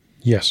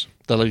 Yes.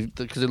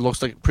 Because it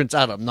looks like Prince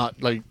Adam,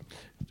 not like,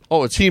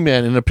 oh, it's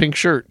He-Man in a pink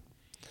shirt.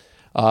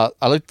 I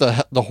like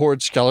the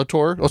Horde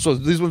Skeletor. Also,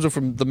 these ones are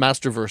from the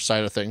Masterverse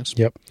side of things.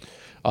 Yep.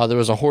 There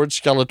was a Horde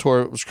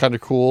Skeletor. It was kind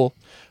of cool.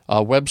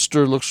 The Web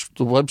Store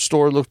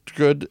looked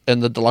good,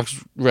 and the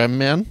Deluxe Ram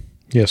Man.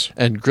 Yes.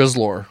 And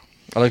Grizzlor.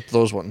 I liked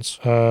those ones.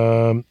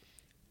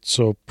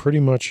 So pretty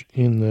much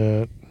in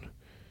that.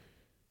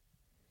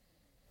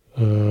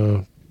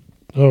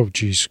 Oh,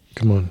 geez,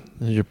 come on.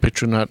 Your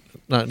picture not.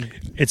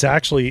 It's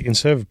actually,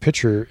 instead of a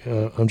picture,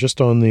 I'm just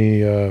on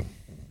the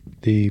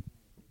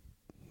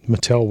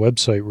Mattel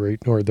website, right,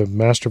 or the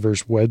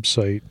Masterverse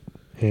website,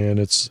 and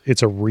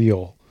it's a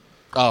reel.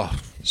 Oh.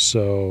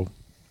 So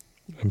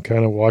I'm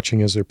kind of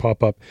watching as they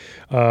pop up.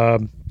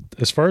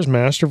 As far as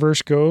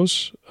Masterverse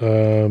goes,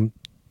 the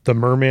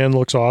Merman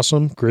looks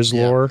awesome.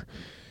 Grizzlor,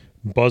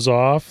 Buzz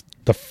Off.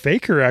 The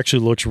Faker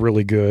actually looks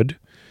really good.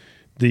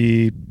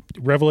 The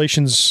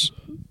Revelations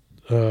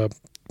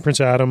Prince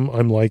Adam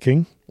I'm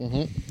liking.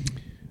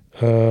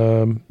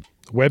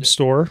 Web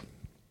Store.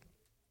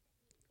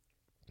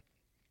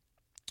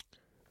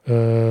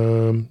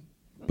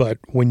 But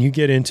when you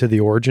get into the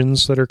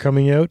Origins that are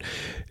coming out,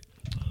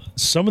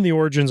 some of the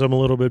Origins I'm a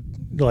little bit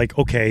like,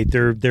 okay,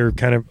 they're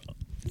kind of,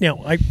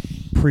 I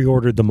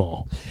pre-ordered them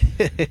all.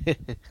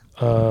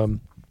 The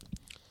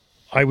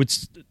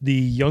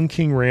Young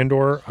King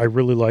Randor I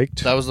really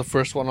liked. That was the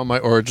first one on my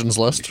Origins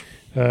list.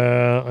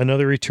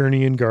 Another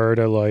Eternian Guard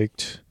I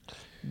liked.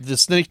 The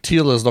Snake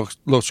Teela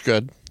looks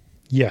good.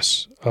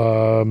 Yes.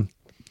 I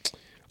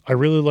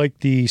really like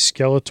the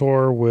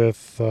Skeletor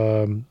with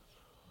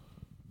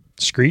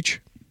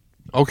Screech.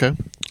 Okay.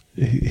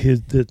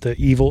 The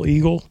Evil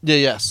Eagle. Yeah,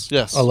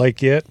 yes. I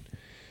like it.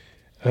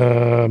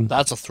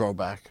 That's a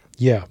throwback.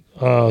 Yeah.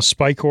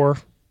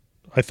 Spikor.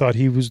 I thought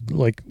he was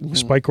like,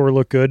 Spikor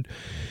looked good.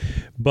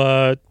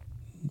 But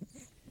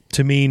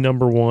to me,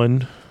 number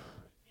one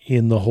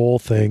in the whole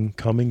thing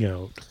coming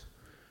out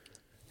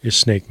is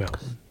Snake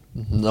Mountain.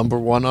 Number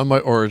one on my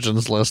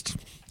Origins list.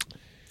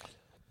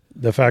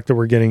 The fact that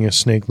we're getting a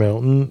Snake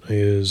Mountain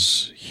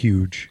is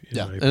huge.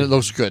 Yeah, and it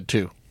looks good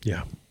too.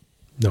 Yeah.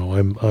 No,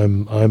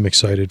 I'm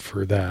excited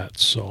for that.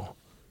 So,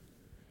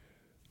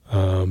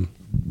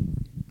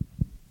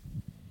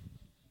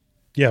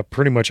 yeah,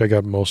 pretty much I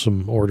got most of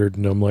them ordered,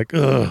 and I'm like,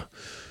 ugh,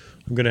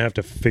 I'm going to have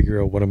to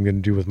figure out what I'm going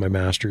to do with my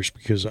Masters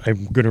because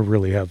I'm going to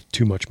really have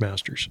too much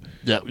Masters.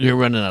 Yeah, you're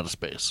running out of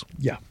space.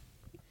 Yeah.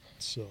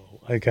 So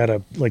I got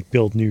to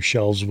build new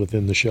shelves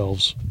within the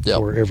shelves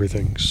for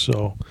everything.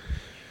 So,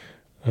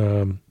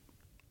 do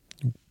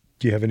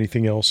you have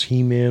anything else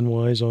He-Man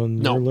wise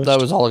on your list? No,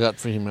 that was all I got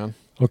for He-Man.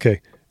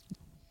 Okay.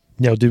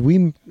 Now,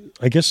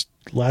 I guess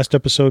last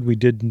episode we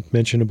did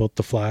mention about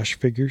the Flash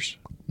figures.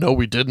 No,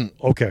 we didn't.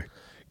 Okay.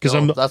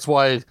 Because that's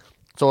why.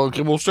 So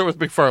okay, we'll start with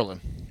McFarlane.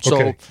 So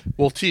Okay.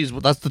 we'll tease.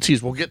 That's the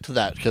tease. We'll get to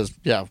that because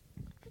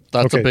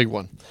that's a big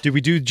one. Did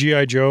we do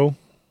G.I. Joe?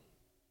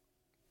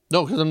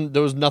 No, because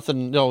there was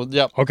nothing. No,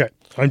 yeah. Okay.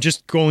 I'm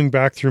just going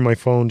back through my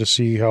phone to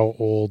see how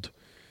old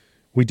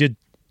we did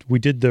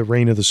the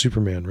Reign of the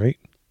Superman, right?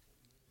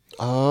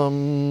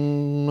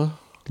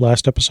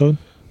 Last episode?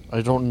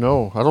 I don't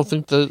know. I don't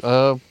think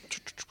that.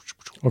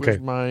 Okay.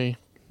 My.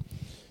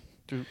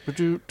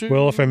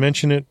 Well, if I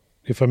mention it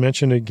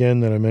again,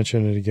 then I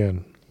mention it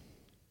again.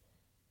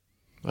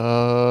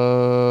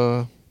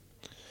 Yeah,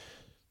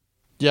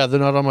 they're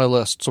not on my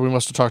list, so we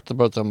must have talked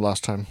about them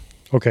last time.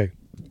 Okay.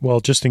 Well,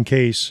 just in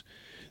case,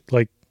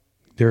 like,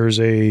 there's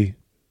you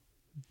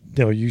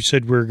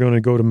said we're going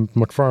to go to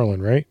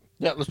McFarlane, right?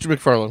 Yeah, let's do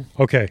McFarlane.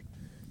 Okay.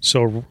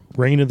 So,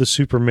 Reign of the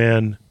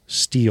Superman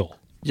Steel.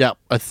 Yeah,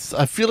 I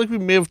feel like we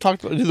may have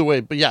talked about it either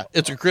way, but yeah,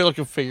 it's a great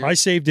looking figure. I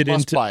saved it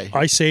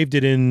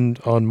in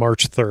on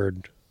March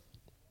 3rd.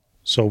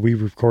 So we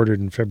recorded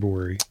in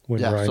February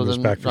when Ryan was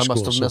back for school. I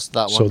must have missed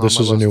that one. So this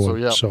is a new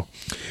one.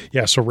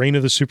 So Reign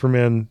of the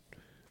Superman.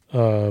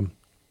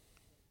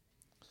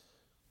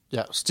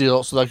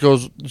 Steel. So that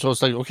goes. So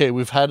it's like, okay,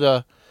 we've had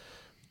a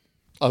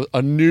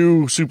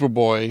new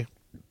Superboy.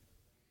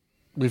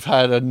 We've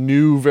had a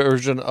new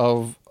version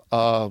of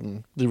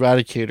the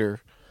Eradicator.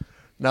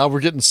 Now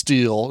we're getting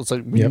Steel. It's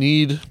like we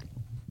need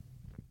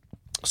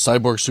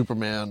Cyborg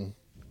Superman.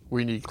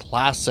 We need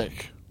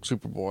classic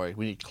Superboy.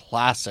 We need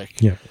classic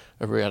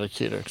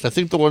Eradicator. Because I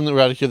think the one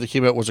Eradicator that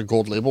came out was a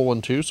gold label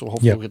one too. So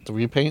hopefully we'll get the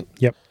repaint.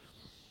 Yep.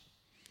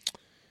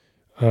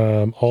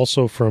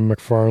 Also from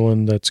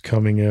McFarlane that's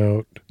coming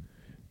out,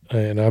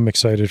 and I'm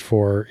excited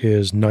for,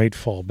 is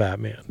Nightfall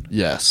Batman.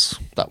 Yes,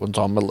 that one's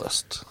on my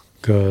list.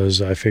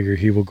 Because I figure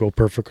he will go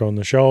perfect on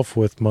the shelf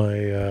with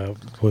my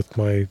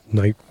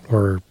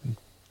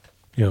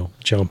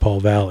John Paul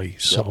Valley.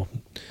 So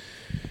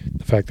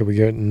the fact that we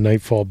get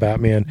Nightfall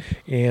Batman,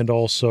 and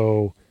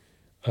also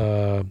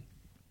Tim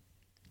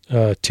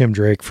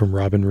Drake from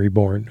Robin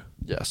Reborn.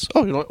 Yes.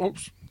 Oh, you know what?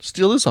 Oops.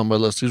 Steel is on my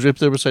list. He's right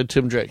there beside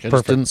Tim Drake. I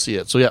just didn't see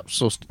it. So yeah.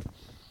 So,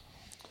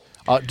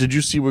 did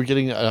you see we're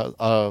getting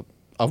a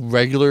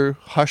regular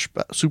Hush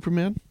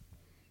Superman?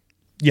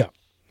 Yeah.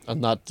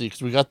 And not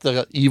because we got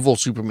the evil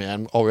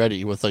Superman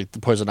already with like the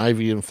Poison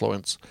Ivy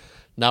influence.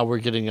 Now we're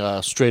getting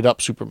a straight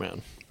up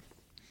Superman.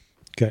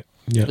 Okay.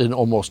 Yeah. In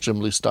almost Jim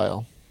Lee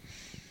style.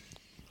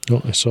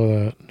 Oh, I saw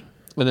that.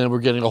 And then we're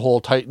getting a whole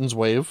Titans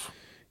wave.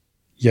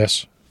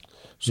 Yes.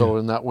 So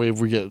in that wave,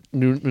 we get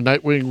new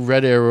Nightwing,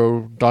 Red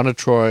Arrow, Donna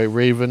Troy,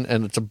 Raven,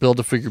 and it's a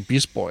Build-A-Figure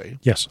Beast Boy.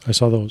 Yes, I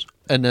saw those.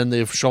 And then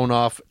they've shown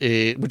off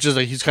which is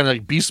like, he's kind of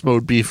like Beast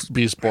Mode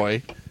Beast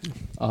Boy.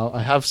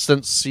 I have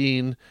since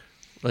seen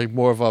like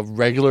more of a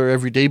regular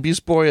everyday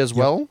Beast Boy as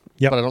well.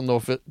 Yep. But I don't know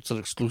if it's an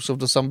exclusive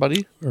to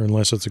somebody. Or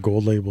unless it's a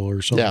gold label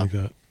or something like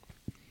that.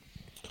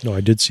 No,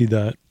 I did see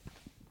that.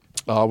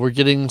 We're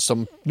getting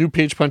some new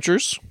page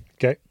punchers.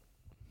 Okay.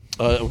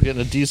 We're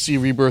getting a DC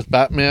Rebirth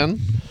Batman.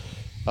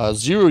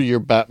 0 Year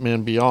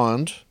Batman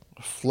Beyond,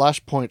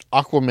 Flashpoint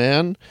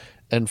Aquaman,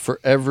 and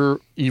Forever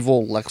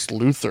Evil Lex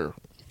Luthor.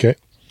 Okay.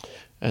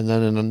 And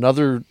then in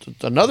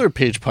another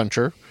page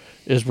puncher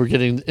is we're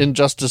getting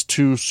Injustice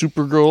 2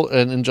 Supergirl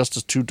and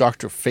Injustice 2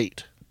 Dr.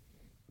 Fate.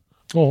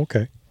 Oh,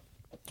 okay.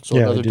 So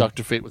another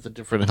Dr. Fate with a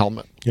different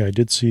helmet. Yeah, I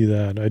did see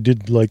that. I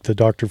did like the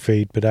Dr.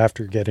 Fate, but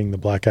after getting the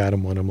Black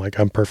Adam one,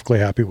 I'm perfectly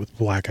happy with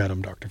Black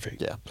Adam Dr. Fate.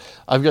 Yeah.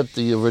 I've got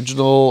the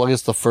original, I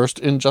guess the first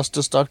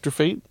Injustice Dr.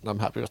 Fate. I'm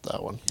happy with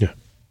that one. Yeah.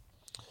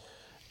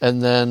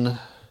 And then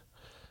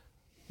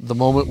the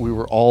moment we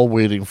were all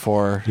waiting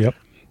for. Yep.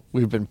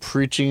 We've been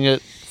preaching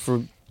it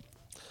for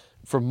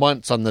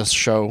months on this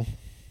show.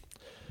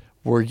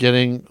 We're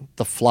getting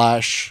the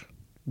Flash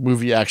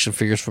movie action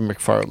figures from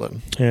McFarlane.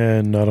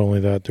 And not only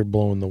that, they're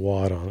blowing the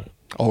wad on it.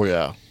 Oh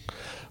yeah.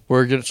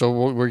 We're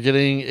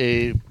getting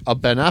a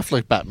Ben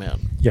Affleck Batman.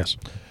 Yes.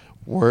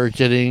 We're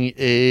getting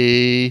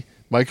a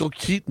Michael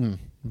Keaton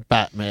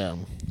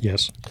Batman.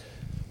 Yes.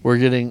 We're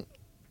getting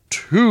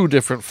 2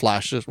 different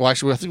Flashes. Well,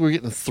 actually, I think we're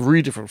getting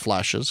 3 different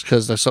Flashes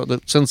because I saw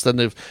that since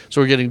then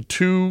so we're getting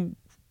 2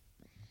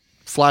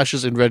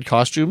 Flashes in red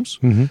costumes.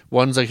 Mm-hmm.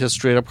 One's like his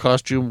straight up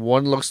costume.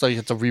 One looks like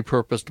it's a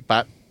repurposed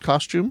Bat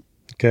costume.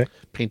 Okay.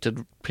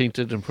 Painted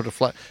and put a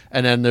flat.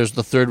 And then there's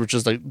the third, which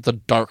is like the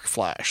Dark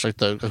Flash, like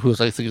who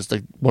I think is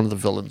like one of the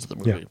villains of the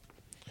movie.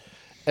 Yeah.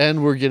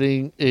 And we're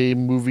getting a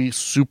movie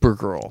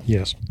Supergirl.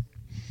 Yes.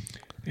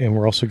 And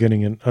we're also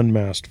getting an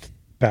unmasked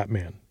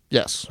Batman.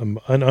 Yes. An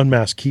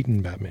unmasked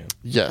Keaton Batman.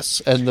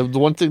 Yes. And the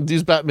one thing,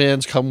 these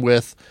Batmans come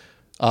with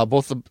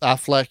both the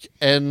Affleck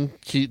and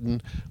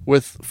Keaton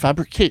with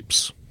fabric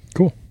capes.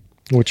 Cool.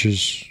 Which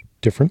is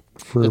different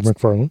for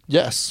McFarlane.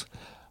 Yes.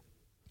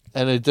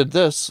 And I did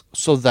this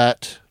so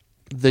that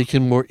they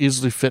can more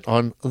easily fit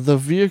on the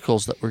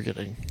vehicles that we're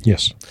getting.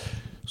 Yes.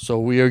 So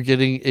we are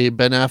getting a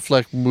Ben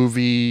Affleck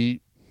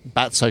movie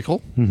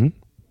Batcycle. Mm-hmm.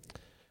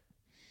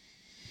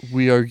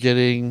 we are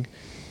getting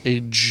a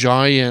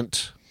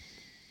giant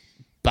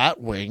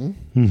Batwing.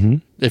 Mm-hmm.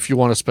 If you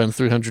want to spend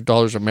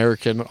 $300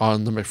 American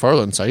on the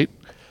McFarlane site,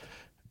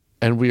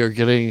 and we are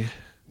getting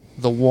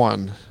the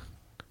one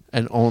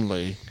and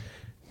only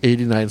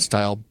 89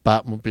 style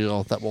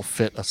Batmobile that will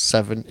fit a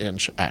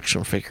 7-inch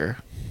action figure.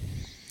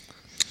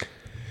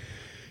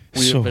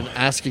 We have been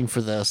asking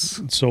for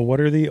this. So what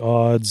are the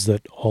odds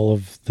that all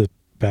of the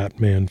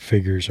Batman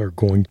figures are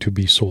going to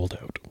be sold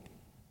out?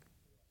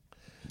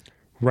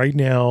 Right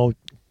now,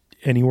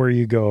 anywhere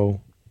you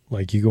go,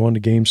 like you go onto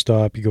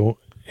GameStop, you go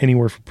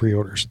anywhere for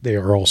pre-orders, they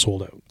are all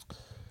sold out.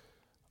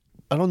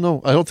 I don't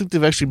know. I don't think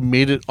they've actually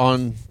made it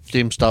on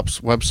GameStop's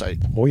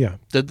website. Oh, yeah.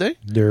 Did they?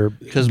 They're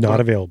not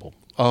available.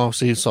 Oh,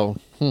 see, so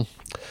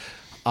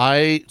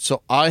I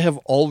have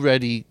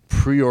already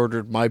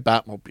pre-ordered my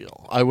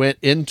Batmobile. I went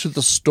into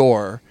the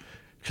store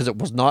because it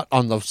was not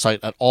on the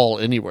site at all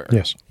anywhere.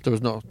 Yes. There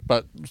was no,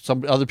 but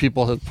some other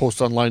people had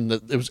posted online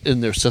that it was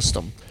in their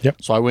system.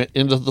 Yep. So I went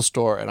into the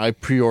store and I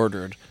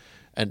pre-ordered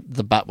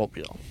the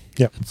Batmobile.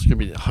 Yep. It's going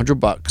to be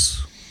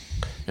 $100.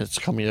 And it's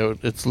coming out.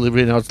 It's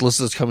right now. It's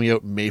listed as coming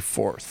out May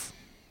 4th.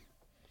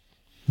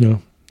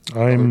 No,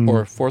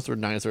 or 4th or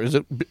 9th, or is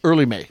it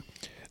early May?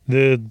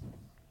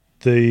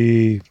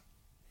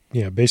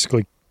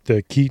 Basically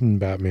the Keaton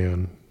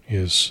Batman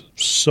is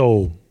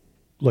so,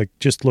 like,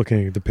 just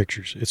looking at the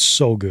pictures, it's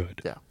so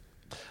good. Yeah.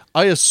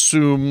 I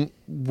assume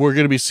we're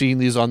going to be seeing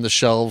these on the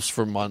shelves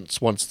for months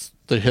once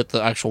they hit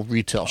the actual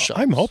retail shelves.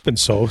 I'm hoping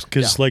so,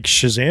 because like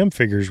Shazam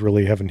figures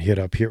really haven't hit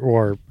up here,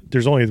 or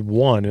there's only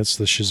one. It's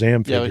the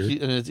Shazam figure.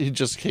 Yeah, he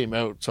just came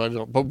out, so I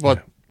don't.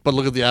 But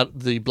look at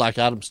the Black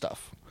Adam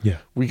stuff. Yeah,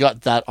 we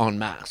got that en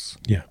masse.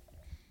 Yeah.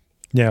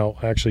 Now,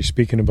 actually,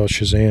 speaking about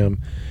Shazam,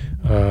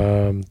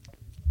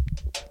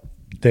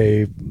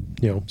 they,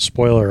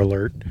 spoiler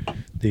alert,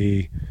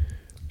 the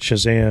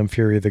Shazam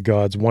Fury of the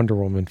Gods Wonder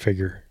Woman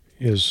figure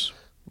was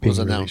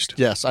announced.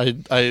 Yes,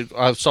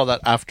 I saw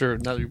that after.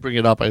 Now that you bring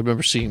it up, I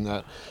remember seeing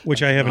that.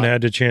 Which I haven't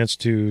had a chance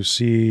to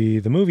see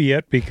the movie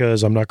yet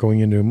because I'm not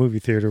going into a movie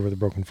theater with a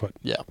broken foot.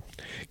 Yeah.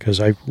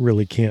 Because I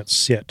really can't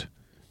sit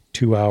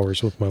 2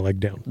 hours with my leg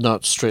down.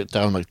 Not straight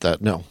down like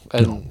that, no.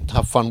 And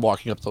have fun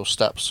walking up those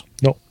steps.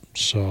 No.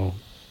 So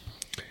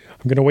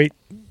I'm going to wait.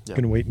 I'm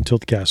going to wait until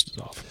the cast is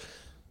off.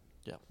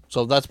 Yeah.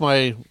 So that's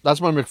my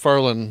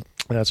McFarlane.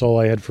 That's all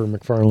I had for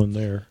McFarlane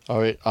there. All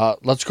right.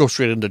 Let's go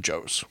straight into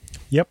Joe's.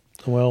 Yep.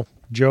 Well,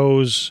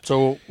 Joe's.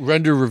 So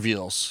render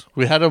reveals.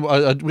 We had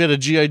a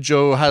G.I.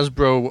 Joe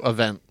Hasbro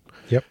event.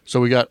 Yep. So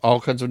we got all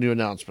kinds of new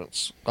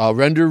announcements.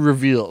 Render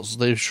reveals.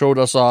 They showed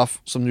us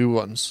off some new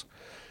ones.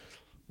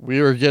 We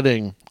are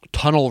getting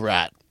Tunnel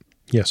Rat.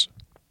 Yes.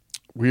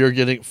 We are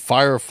getting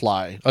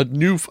Firefly.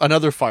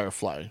 Another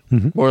Firefly.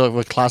 Mm-hmm. More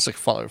like a classic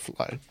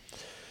Firefly.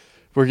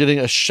 We're getting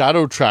a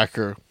Shadow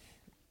Tracker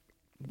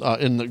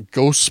in the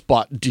Ghost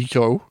Spot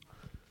Deco.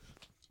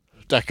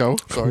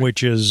 Sorry.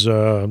 Which is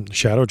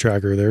Shadow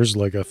Tracker. There's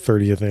like a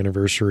 30th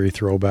anniversary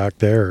throwback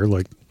there.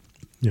 Like,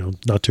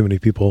 not too many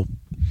people.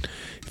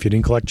 If you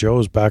didn't collect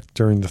Joe's back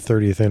during the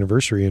 30th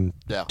anniversary in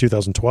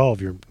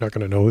 2012, you're not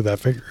going to know who that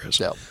figure is.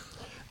 Yeah.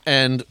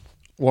 And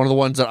one of the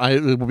ones that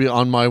will be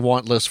on my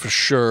want list for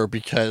sure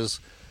because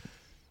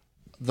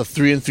the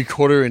 3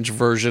 3/4 inch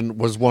version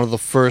was one of the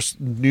first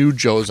new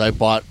Joes I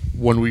bought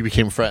when we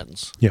became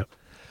friends. Yeah.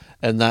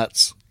 And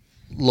that's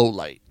Low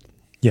Light.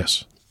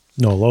 Yes.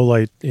 No, Low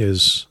Light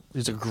is...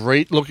 He's a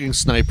great looking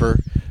sniper.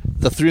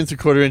 The 3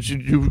 3/4 inch,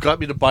 you got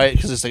me to buy it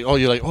because it's like,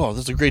 this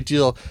is a great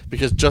deal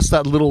because just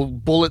that little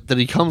bullet that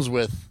he comes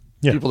with,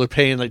 people are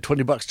paying like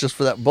 $20 just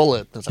for that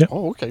bullet. And it's like,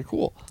 okay,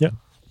 cool. Yeah.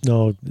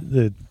 No,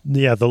 the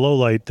Low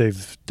Light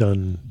they've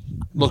done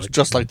looks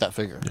just like that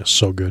figure. Yeah,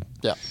 so good.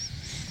 Yeah.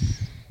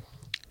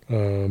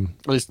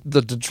 At least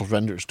the digital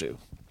renders do.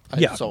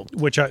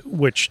 Which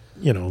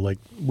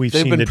we've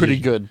they've seen been pretty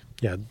good.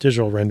 Yeah,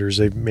 digital renders,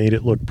 they've made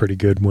it look pretty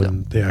good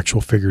when the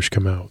actual figures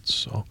come out.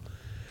 So,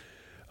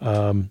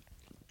 and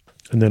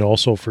then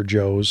also for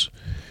Joe's,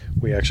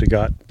 we actually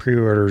got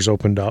pre-orders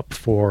opened up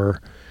for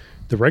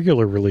the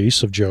regular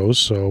release of Joe's.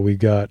 So we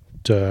got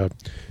a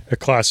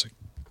classic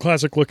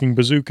looking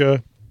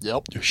bazooka.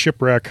 Yep.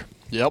 Shipwreck.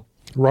 Yep.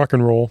 Rock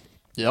and roll.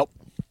 Yep.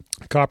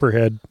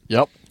 Copperhead.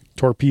 Yep.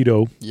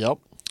 Torpedo. Yep.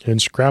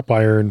 And scrap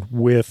iron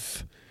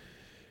with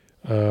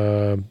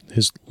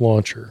his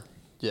launcher.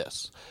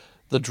 Yes.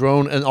 The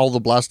drone and all the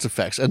blast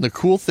effects. And the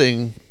cool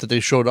thing that they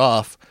showed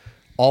off,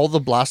 all the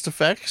blast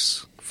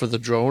effects for the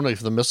drone, like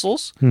for the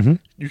missiles,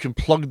 you can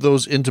plug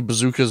those into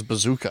Bazooka's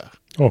bazooka.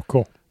 Oh,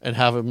 cool. And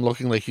have him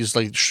looking like he's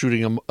like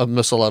shooting a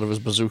missile out of his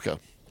bazooka.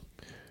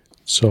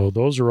 So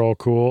those are all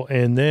cool.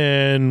 And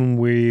then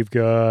we've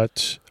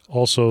got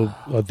also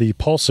the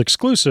Pulse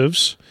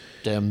exclusives.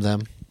 Damn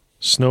them.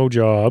 Snow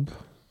Job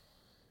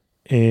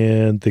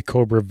and the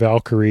Cobra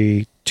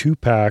Valkyrie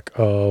 2-pack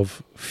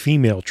of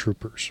female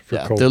troopers for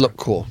Cobra. They look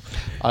cool.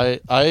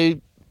 I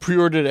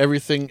pre-ordered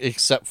everything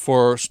except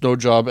for Snow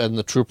Job and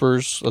the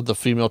troopers, the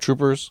female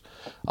troopers,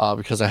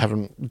 because I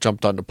haven't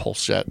jumped onto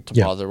Pulse yet to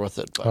bother with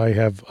it. But. I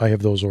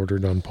have those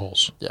ordered on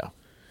Pulse. Yeah.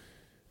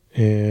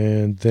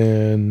 And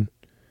then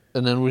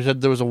we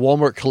had there was a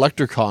Walmart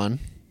Collector Con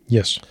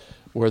yes.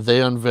 where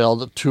they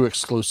unveiled 2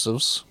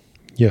 exclusives.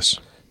 Yes.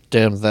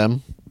 Damn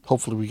them.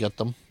 Hopefully we get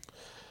them.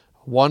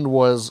 One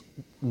was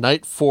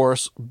Night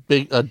Force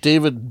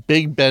David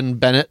Big Ben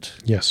Bennett.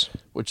 Yes.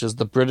 Which is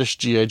the British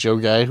G.I. Joe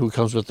guy who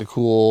comes with the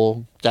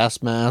cool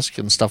gas mask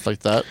and stuff like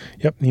that.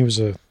 Yep, he was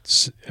a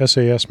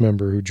SAS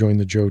member who joined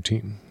the Joe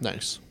team.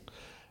 Nice.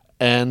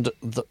 And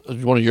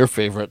one of your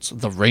favorites,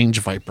 the Range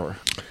Viper.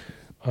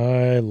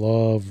 I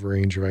love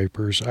Range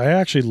Vipers. I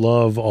actually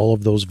love all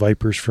of those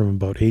Vipers from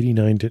about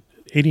 89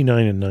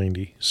 and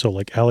 90. So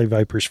like Alley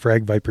Vipers,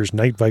 Frag Vipers,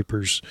 Night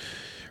Vipers,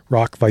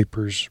 Rock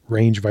Vipers,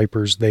 Range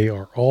Vipers. They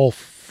are all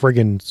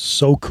friggin'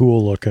 so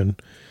cool looking.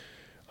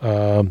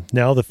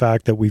 Now the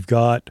fact that we've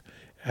got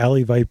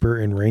Alley Viper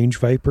and Range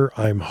Viper,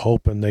 I'm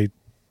hoping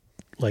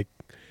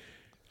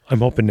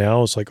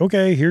now it's like,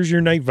 okay, here's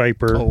your Night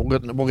Viper. Oh,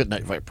 we'll get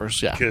Night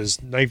Vipers, yeah.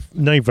 Because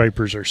Night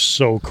Vipers are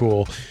so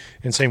cool,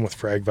 and same with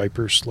Frag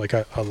Vipers. Like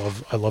I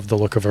love the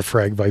look of a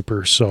Frag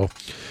Viper. So,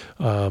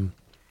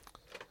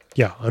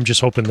 yeah, I'm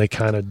just hoping they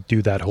kind of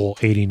do that whole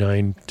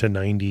 89 to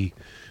 90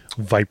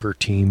 Viper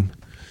team.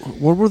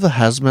 What were the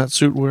hazmat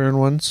suit wearing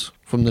ones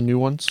from the new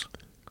ones?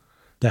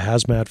 The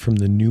hazmat from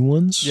the new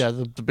ones? Yeah,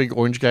 the big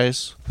orange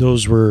guys.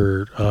 Those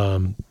were,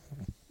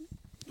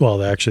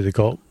 they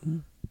call.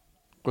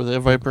 Were they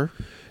a Viper?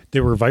 They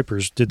were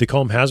Vipers. Did they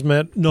call them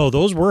hazmat? No,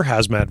 those were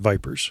hazmat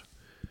Vipers.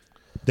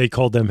 They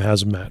called them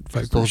hazmat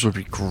Vipers. Those would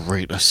be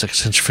great as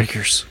 6-inch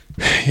figures.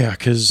 Yeah,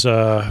 because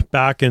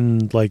back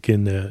in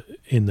the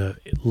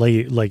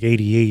late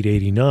 88,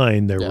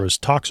 89, there was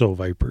Toxo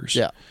Vipers.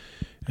 Yeah.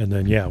 And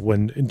then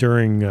when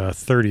during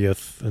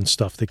 30th and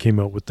stuff, they came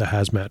out with the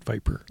hazmat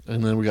Viper.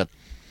 And then we got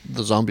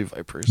the zombie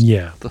Vipers.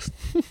 Yeah.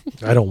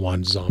 I don't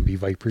want zombie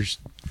Vipers.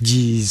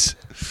 Jeez.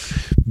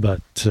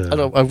 But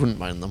I wouldn't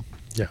mind them.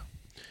 Yeah.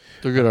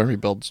 They're good army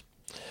builds.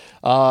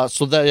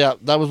 So that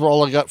was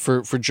all I got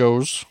for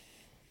Joe's.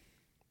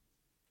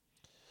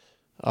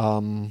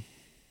 I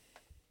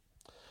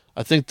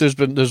think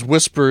there's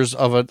whispers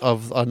of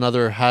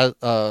another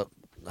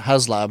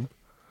HasLab,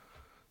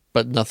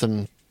 but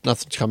nothing's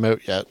come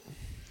out yet.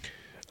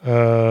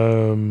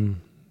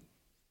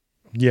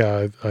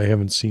 Yeah, I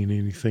haven't seen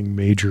anything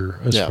major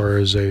as far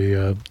as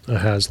a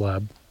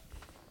HasLab.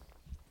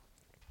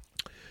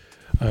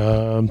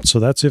 So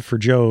that's it for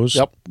Joe's.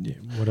 Yep.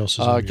 What else is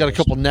got a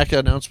couple NECA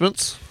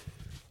announcements.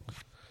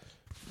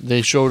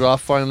 They showed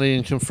off finally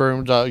and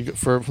confirmed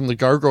from the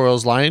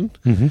Gargoyles line.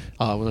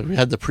 Mm-hmm. When we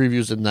had the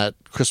previews in that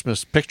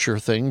Christmas picture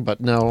thing,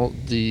 but now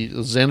the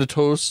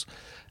Xanatos,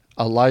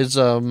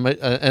 Eliza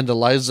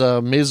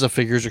Meza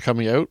figures are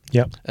coming out.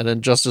 Yep. And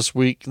then just this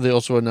week, they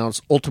also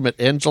announced Ultimate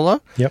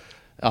Angela. Yep.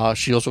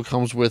 She also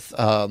comes with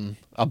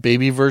a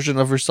baby version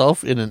of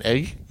herself in an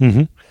egg.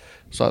 Mm-hmm.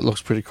 So that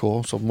looks pretty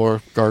cool. So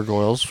more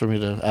gargoyles for me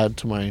to add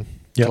to my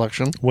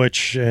collection.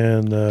 Which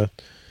and the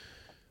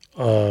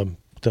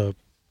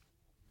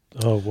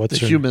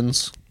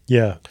humans.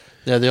 Yeah.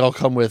 Yeah, they all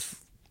come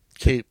with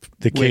the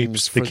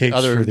capes for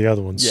the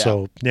other ones. Yeah.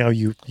 So now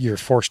you're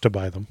forced to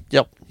buy them.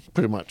 Yep,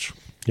 pretty much.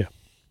 Yeah.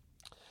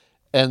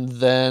 And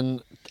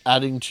then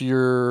adding to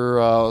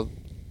your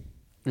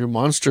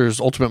monsters,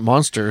 ultimate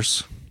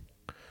monsters,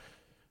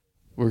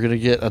 we're going to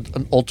get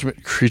an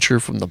ultimate creature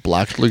from the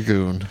Black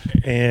Lagoon.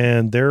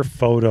 And their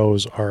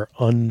photos are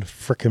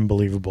unfrickin'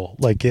 believable.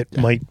 Like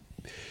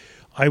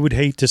I would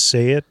hate to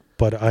say it,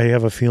 but I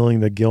have a feeling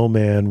that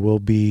Gilman will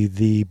be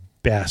the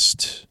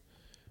best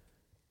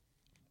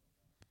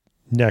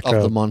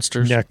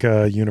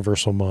NECA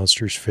Universal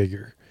Monsters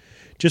figure.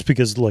 Just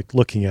because, like,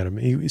 looking at him,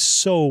 he's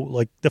so,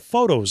 like, the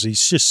photos,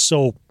 he's just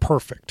so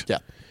perfect. Yeah.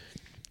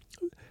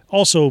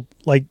 Also,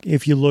 like,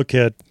 if you look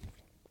at...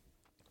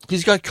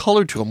 He's got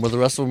color to him, where the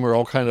rest of them are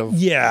all kind of...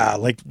 Yeah,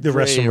 like the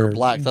rest of them are...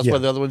 black. That's why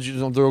the other ones,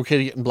 they're okay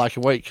to get in black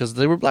and white, because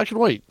they were black and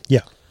white.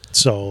 Yeah.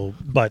 So,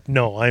 but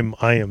no,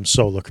 I am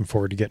so looking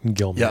forward to getting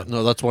Gilman. Yeah,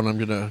 no, that's one I'm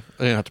gonna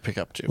have to pick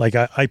up too. Like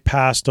I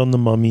passed on the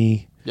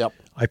Mummy. Yep.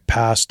 I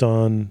passed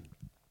on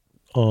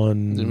the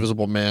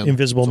Invisible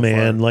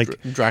Man.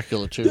 Like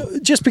Dracula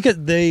too. Just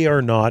because they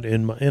are not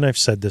in my, and I've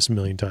said this a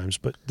million times,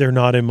 but they're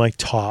not in my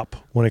top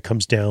when it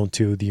comes down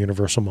to the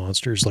Universal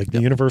Monsters. Like the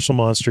Universal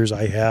Monsters,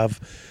 I have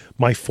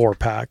my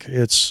 4-pack.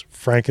 It's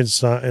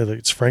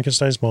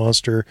Frankenstein's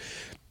monster.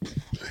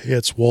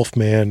 It's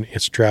Wolfman,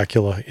 it's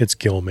Dracula, it's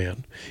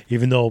Gilman.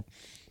 Even though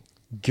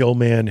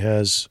Gilman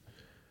has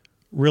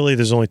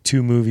there's only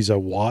 2 movies I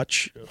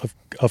watch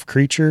of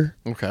Creature.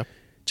 Okay.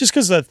 Just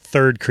because that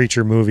third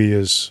Creature movie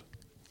is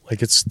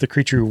like it's the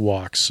creature who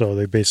walks, so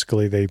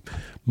they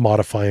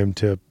modify him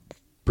to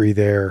breathe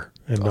air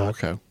and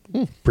not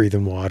breathe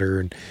in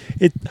water, and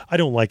I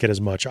don't like it as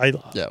much. I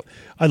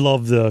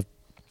love the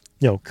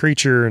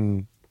Creature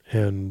and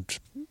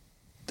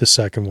the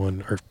second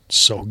one are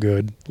so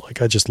good.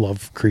 Like I just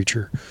love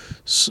Creature.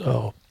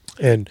 So,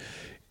 and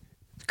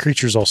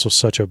Creature's also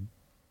such a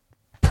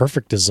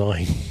perfect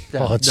design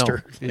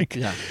monster.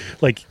 No,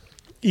 like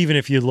even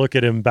if you look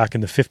at him back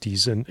in the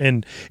 50s,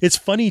 and it's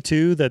funny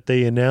too that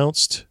they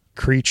announced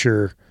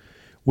Creature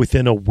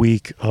within a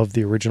week of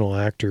the original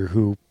actor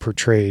who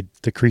portrayed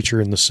the creature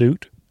in the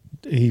suit,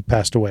 he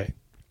passed away.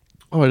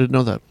 Oh, I didn't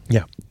know that.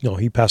 Yeah. No,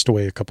 he passed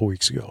away a couple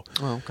weeks ago.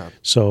 Oh, okay.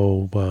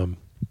 So,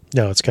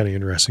 it's kind of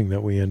interesting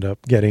that we end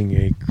up getting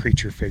a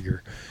creature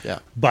figure. Yeah.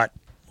 But,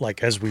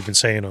 like, as we've been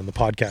saying on the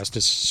podcast,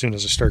 as soon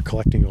as I start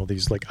collecting all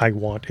these, like, I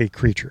want a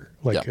creature.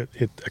 Like,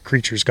 a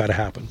creature's got to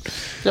happen.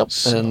 Yep.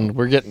 So, and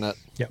we're getting it.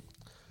 Yep.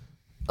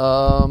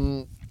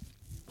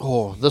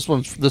 This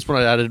one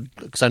I added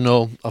because I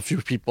know a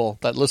few people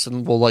that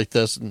listen will like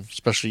this, and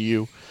especially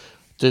you.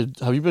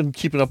 Have you been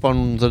keeping up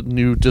on the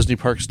new Disney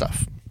park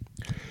stuff?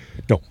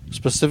 No.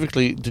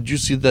 Specifically, did you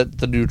see that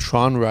the new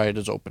Tron ride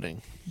is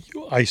opening?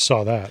 I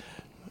saw that.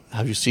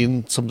 Have you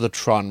seen some of the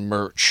Tron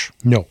merch?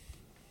 No.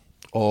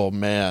 Oh,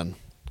 man.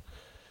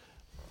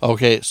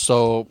 Okay,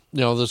 so,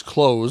 there's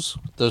clothes.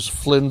 There's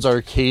Flynn's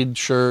arcade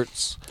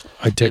shirts.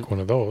 I'd take one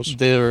of those.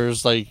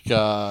 There's, like,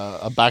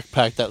 a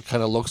backpack that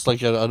kind of looks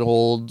like an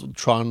old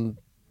Tron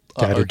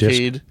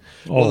arcade. Disc.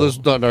 Well, there's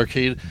not an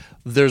arcade.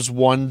 There's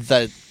one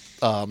that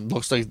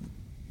looks like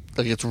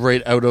it's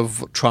right out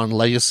of Tron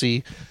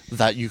Legacy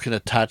that you can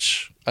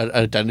attach an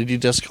identity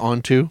disc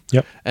onto.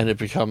 Yep. And it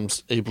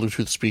becomes a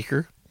Bluetooth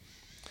speaker.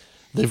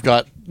 They've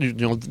got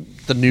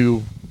the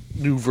new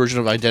version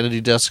of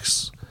identity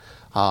discs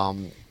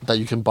that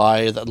you can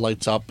buy that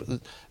lights up,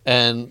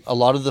 and a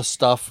lot of the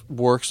stuff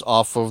works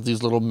off of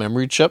these little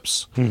memory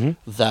chips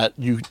that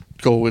you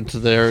go into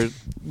their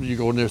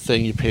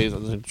thing, you pay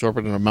an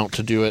exorbitant amount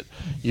to do it,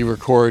 you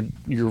record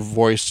your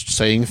voice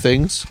saying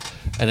things,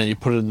 and then you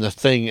put it in the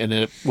thing,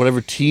 and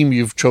whatever team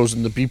you've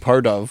chosen to be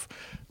part of,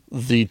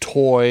 the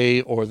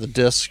toy or the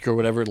disc or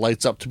whatever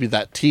lights up to be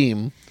that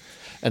team.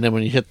 And then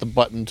when you hit the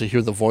button to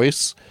hear the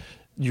voice,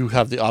 you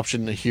have the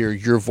option to hear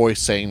your voice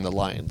saying the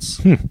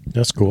lines.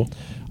 That's cool.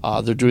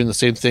 They're doing the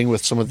same thing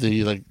with some of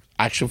the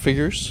action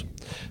figures.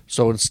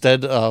 So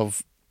instead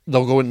of,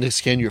 they'll go in and they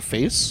scan your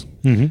face,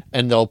 and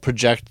they'll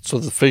project. So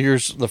the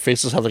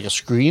faces have like a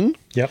screen.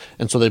 Yep.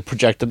 And so they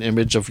project an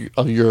image of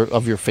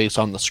your face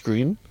on the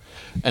screen,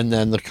 and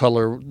then the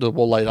color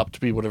will light up to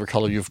be whatever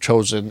color you've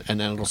chosen,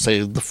 and then it'll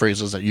say the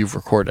phrases that you've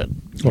recorded.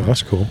 Oh,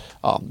 that's cool.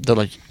 They're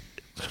like,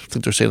 I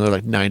think they're saying they're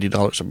like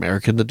 $90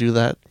 American to do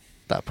that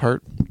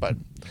part, but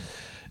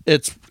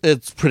it's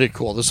pretty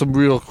cool. There's some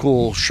real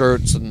cool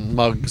shirts and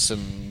mugs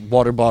and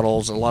water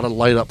bottles, and a lot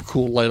of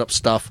cool light up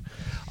stuff.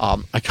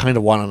 I kind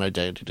of want an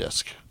identity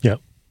disc. Yeah.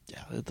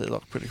 Yeah, they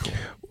look pretty cool.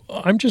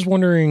 I'm just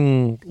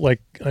wondering,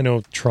 I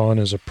know Tron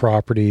is a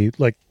property,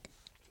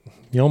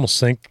 you almost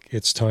think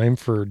it's time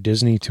for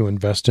Disney to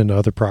invest into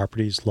other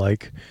properties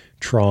like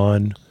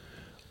Tron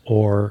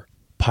or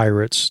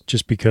Pirates,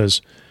 just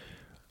because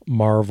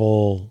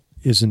Marvel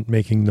isn't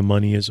making the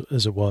money as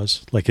it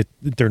was.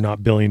 They're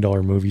not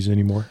billion-dollar movies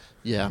anymore.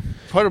 Yeah,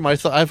 part of my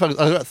I've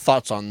got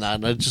thoughts on that,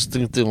 and I just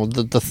think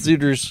the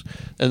theaters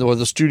or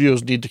the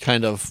studios need to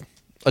kind of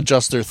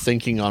adjust their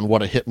thinking on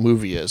what a hit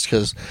movie is,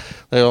 because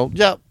they go,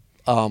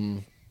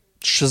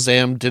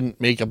 Shazam didn't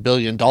make $1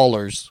 billion,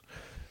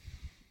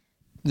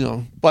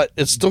 but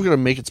it's still going to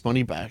make its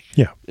money back.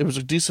 Yeah, it was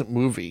a decent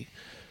movie,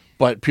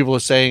 but people are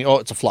saying, oh,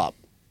 it's a flop,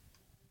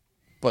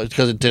 but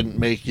because it didn't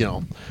make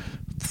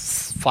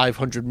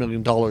 $500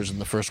 million in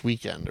the first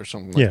weekend or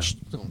something.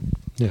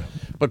 Yeah.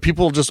 But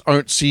people just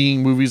aren't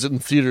seeing movies in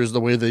theaters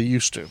the way they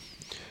used to.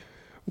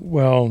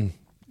 Well,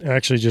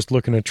 actually, just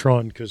looking at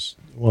Tron, because,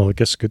 I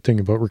guess a good thing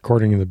about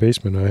recording in the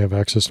basement, I have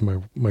access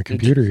to my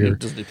computer here.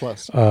 Disney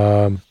Plus.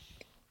 I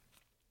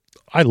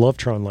love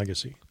Tron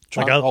Legacy.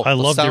 I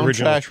love the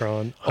original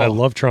Tron. I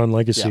love Tron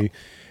Legacy,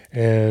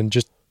 and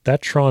just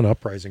that Tron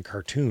Uprising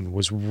cartoon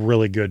was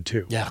really good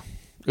too. Yeah,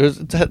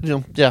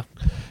 it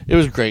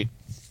was great.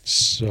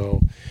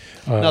 So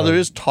now there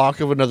is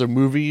talk of another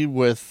movie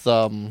with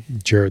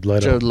Jared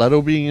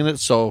Leto being in it.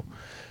 So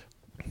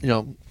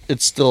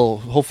it's still,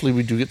 hopefully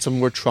we do get some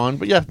more Tron.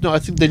 But I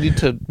think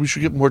we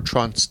should get more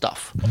Tron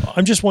stuff.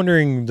 I'm just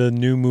wondering the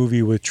new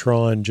movie with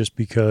Tron, just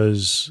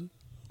because.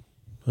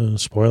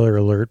 Spoiler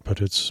alert,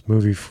 but it's a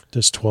movie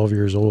that's 12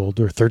 years old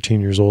or 13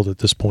 years old at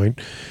this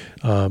point.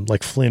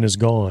 Flynn is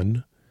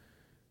gone,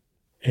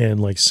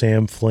 and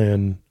Sam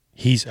Flynn,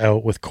 he's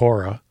out with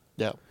Cora.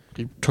 Yeah,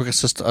 he took a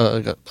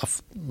system.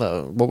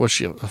 What was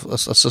she? A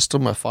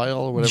system, a file,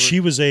 or whatever. She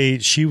was a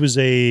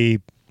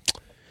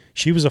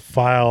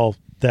file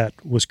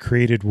that was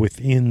created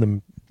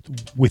within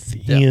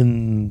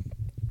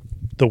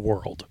the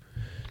world.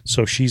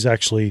 So she's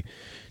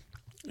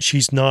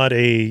not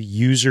a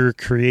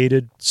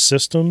user-created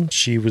system.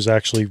 She was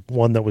actually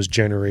one that was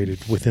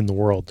generated within the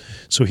world.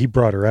 So he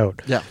brought her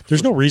out. Yeah.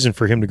 There's no reason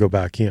for him to go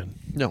back in.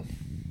 No.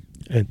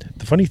 And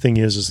the funny thing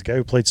is the guy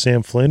who played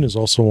Sam Flynn is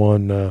also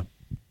on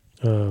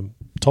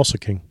Tulsa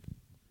King.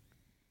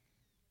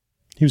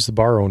 He was the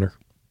bar owner.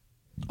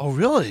 Oh,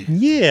 really?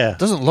 Yeah.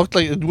 Doesn't look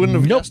like it. Wouldn't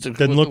have guessed it.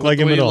 Doesn't look like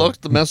him at all.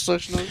 Looked, the mess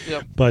section.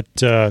 Yeah. But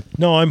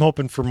no, I'm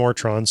hoping for more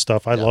Tron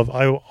stuff. I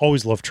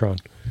always love Tron.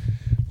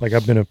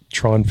 I've been a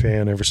Tron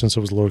fan ever since I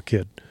was a little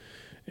kid.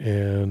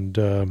 And,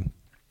 and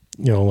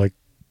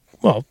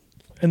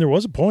there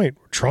was a point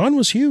where Tron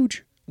was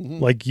huge.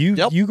 Like you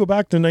go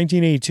back to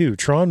 1982.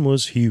 Tron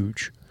was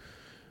huge.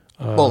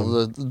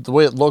 Well, the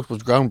way it looked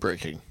was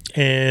groundbreaking.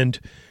 And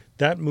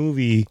that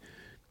movie,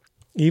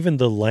 even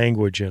the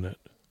language in it,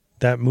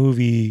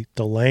 the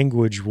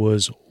language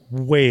was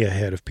way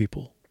ahead of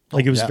people.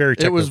 Like, it was very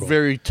technical. It was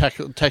very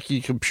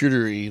techie,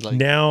 computery. Like,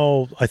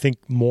 now, I think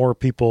more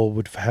people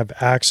would have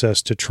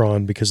access to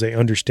Tron because they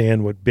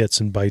understand what bits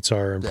and bytes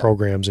are and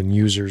programs and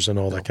users and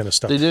all that kind of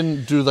stuff. They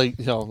didn't do like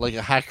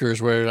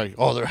hackers where like,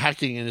 oh, they're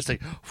hacking and it's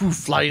like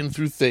flying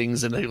through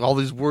things and like, all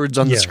these words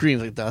on the screen.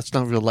 Like, that's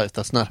not real life.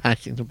 That's not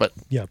hacking. But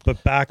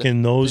back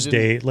in those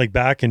days, like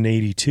back in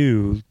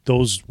 82,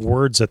 those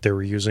words that they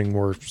were using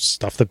were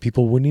stuff that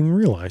people wouldn't even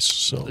realize.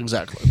 So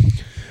exactly.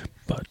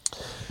 But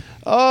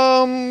so I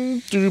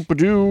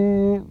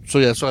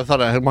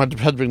thought I had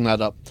to bring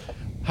that up.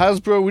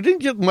 Hasbro, we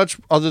didn't get much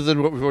other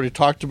than what we've already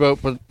talked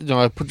about, but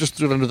I just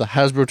threw it under the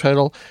Hasbro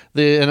title.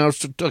 They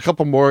announced a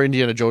couple more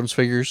Indiana Jones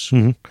figures.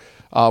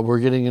 We're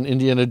getting an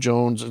Indiana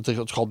Jones, I think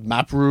it's called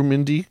Map Room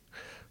Indy.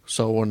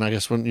 So when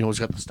he's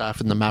got the staff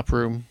in the map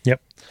room.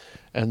 Yep.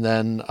 And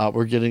then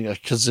we're getting a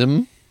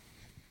Kazim,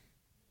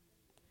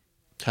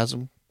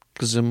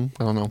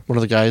 I don't know, one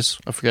of the guys.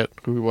 I forget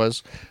who he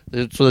was.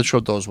 So they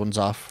showed those ones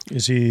off.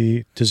 Does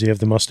he have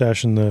the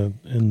mustache in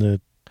the?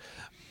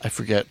 I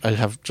forget. I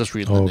have just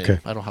read the name.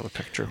 I don't have a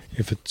picture.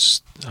 If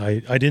it's, I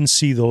didn't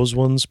see those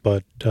ones,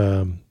 but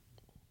I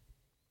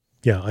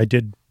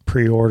did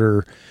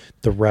pre-order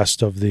the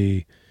rest of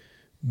the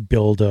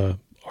Build a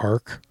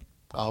Arc.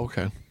 Oh,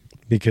 okay.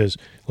 Because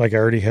like I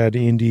already had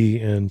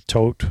Indy and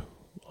Tote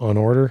on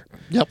order.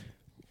 Yep.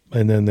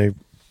 And then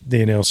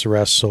they announced the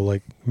rest. So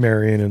like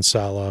Marion and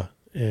Sala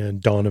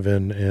and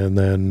Donovan and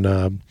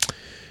then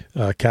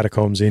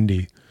Catacombs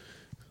Indy.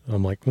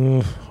 I'm like,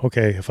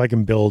 okay, if I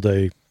can build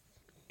a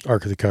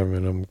Ark of the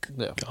Covenant, I'm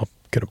going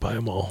to buy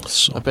them all.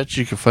 So I bet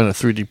you can find a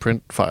 3D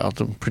print file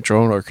to print your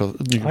own Ark.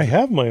 I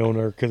have my own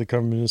Ark of the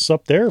Covenant. It's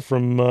up there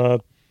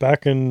from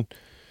back in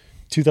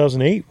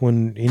 2008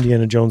 when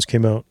Indiana Jones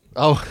came out.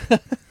 Oh,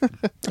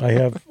 I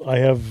have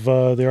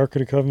the Ark of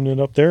the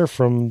Covenant up there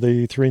from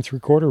the 3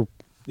 3/4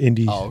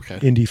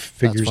 indie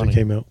figures that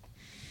came out.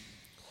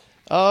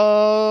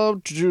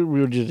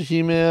 We did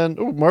He-Man.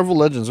 Oh, Marvel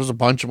Legends. There's a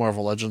bunch of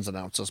Marvel Legends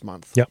announced this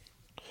month. Yep.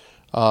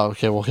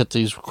 Okay, we'll hit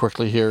these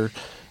quickly here.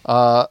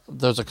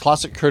 There's a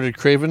classic Curded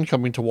Craven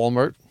coming to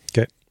Walmart.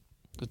 Okay.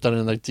 It's done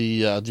in like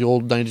the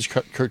old 90s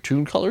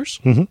cartoon colors.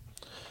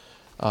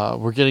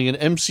 Mm-hmm. We're getting an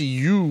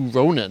MCU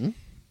Ronin,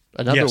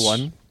 another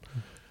one.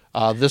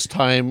 This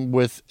time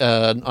with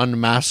an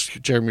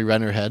unmasked Jeremy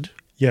Renner head.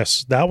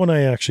 Yes, that one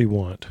I actually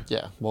want.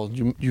 Yeah, well,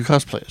 you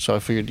cosplay it, so I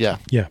figured, yeah.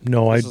 Yeah,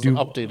 no, I do.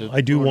 Updated I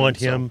do Ronin, want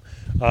him.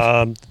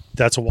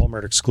 That's a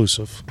Walmart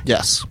exclusive.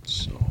 Yes.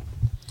 So,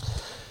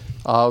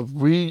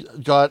 we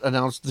got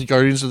announced the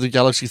Guardians of the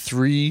Galaxy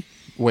 3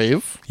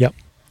 wave. Yep.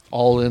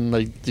 All in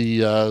like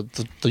the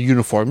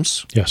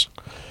uniforms. Yes.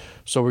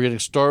 So we're getting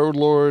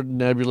Star-Lord,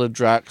 Nebula,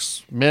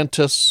 Drax,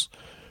 Mantis.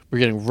 We're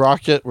getting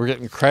Rocket. We're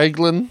getting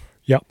Kraglin.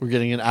 Yep. We're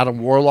getting an Adam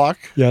Warlock.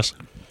 Yes.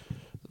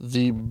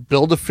 The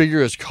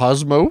Build-A-Figure is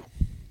Cosmo.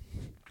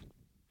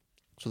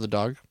 So the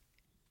dog.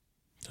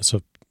 That's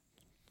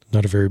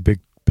not a very big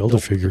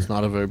Build-A-Figure. It's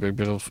not a very big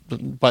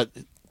Build-A-Figure. But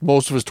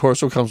most of his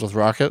torso comes with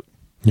Rocket.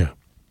 Yeah.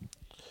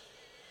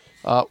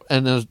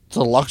 And there's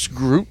Deluxe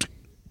Groot.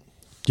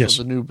 Yes.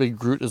 So the new big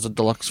Groot is a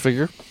deluxe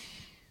figure.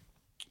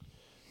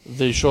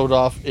 They showed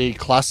off a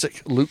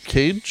classic Luke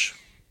Cage.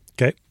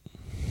 Okay.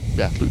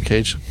 Yeah, Luke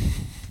Cage.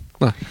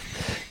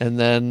 And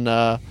then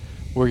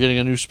we're getting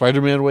a new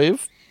Spider-Man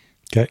wave.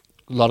 Okay.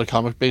 A lot of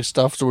comic-based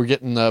stuff. So we're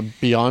getting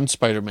Beyond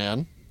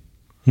Spider-Man,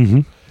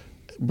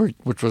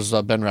 which was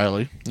Ben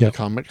Reilly in the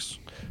comics.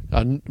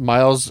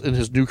 Miles in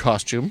his new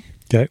costume.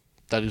 Okay.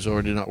 That he's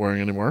already not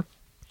wearing anymore.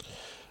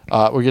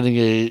 We're getting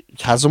a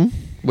Chasm,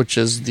 which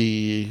is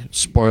the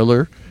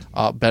spoiler.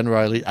 Ben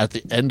Reilly at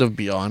the end of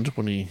Beyond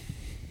when he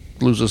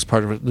loses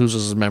part of it,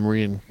 loses his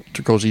memory and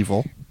goes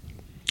evil.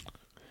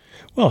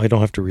 Well, I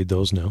don't have to read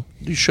those now.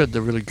 You should.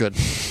 They're really good.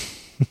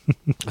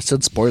 I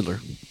said spoiler.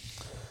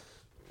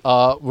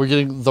 We're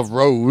getting the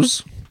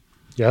Rose.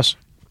 Yes.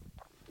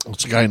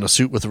 It's a guy in a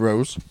suit with a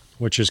rose.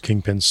 Which is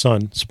Kingpin's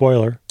son.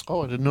 Spoiler.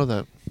 Oh, I didn't know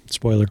that.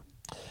 Spoiler.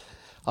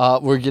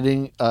 We're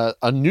getting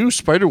a new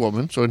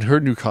Spider-Woman, so in her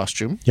new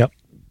costume. Yep.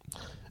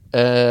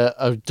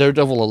 A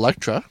Daredevil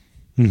Elektra.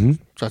 Mm-hmm.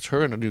 So that's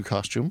her in a new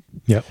costume.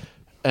 Yep.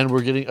 And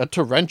we're getting a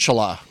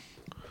Tarantula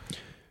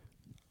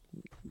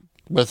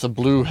with a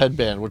blue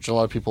headband, which a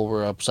lot of people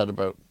were upset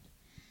about.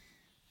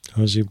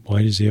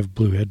 Why does he have a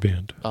blue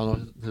headband? I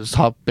don't know. His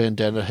top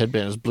bandana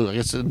headband is blue. I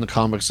guess in the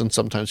comics, and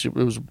sometimes it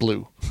was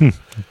blue.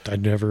 I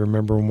never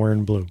remember him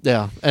wearing blue.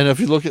 Yeah, and if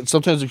you look at,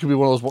 sometimes it could be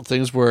one of those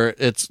things where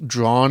it's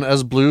drawn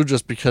as blue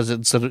just because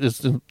it's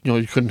you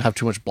couldn't have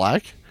too much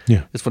black.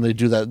 Yeah, it's when they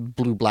do that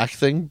blue black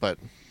thing, but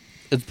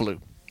it's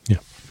blue. Yeah.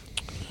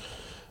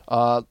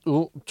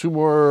 Two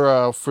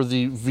more for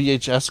the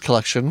VHS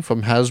collection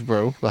from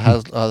Hasbro, the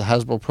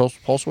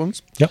Hasbro Pulse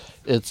ones. Yep.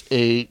 It's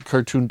a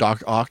cartoon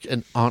Doc Ock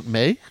and Aunt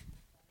May.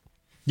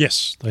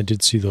 Yes, I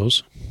did see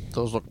those.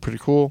 Those look pretty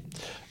cool.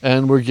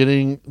 And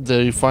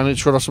they finally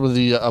showed us some of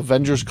the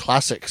Avengers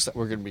classics that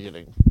we're going to be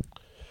getting.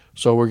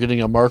 So we're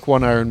getting a Mark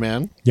 1 Iron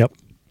Man. Yep.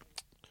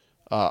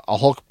 A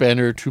Hulk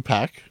Banner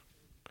 2-pack.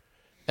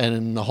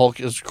 And the Hulk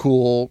is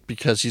cool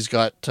because he's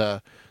got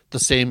the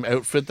same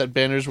outfit that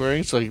Banner's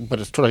wearing.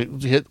 But it's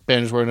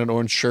Banner's wearing an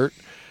orange shirt.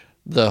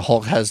 The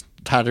Hulk has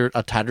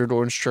a tattered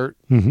orange shirt.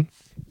 Mm-hmm.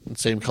 And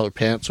same color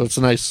pants. So it's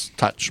a nice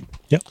touch.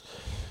 Yep.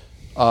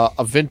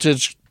 A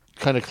vintage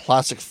kind of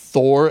classic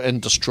Thor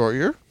and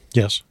Destroyer.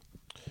 Yes.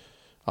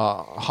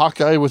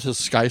 Hawkeye with his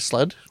Sky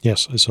Sled.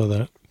 Yes, I saw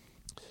that.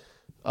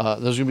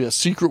 There's going to be a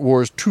Secret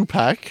Wars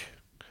 2-pack.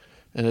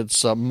 And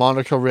it's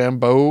Monica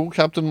Rambeau,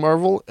 Captain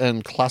Marvel,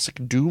 and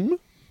Classic Doom.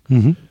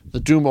 Mm-hmm. The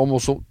Doom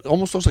almost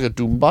looks like a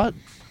Doom bot,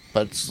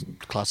 but it's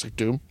Classic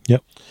Doom.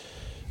 Yep.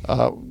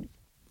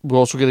 We're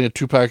also getting a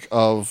 2-pack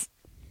of,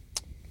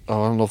 I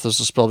don't know if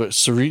this is spelled right,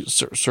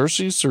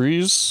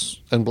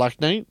 Cerise, and Black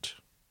Knight.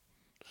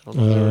 I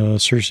don't know.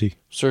 Cersei?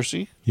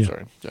 Yeah.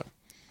 Sorry, yeah.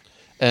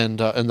 And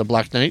the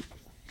Black Knight.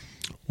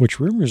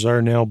 Which rumors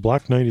are now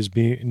Black Knight is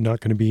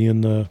not going to be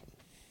in the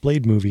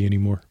Blade movie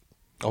anymore.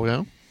 Oh,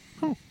 yeah?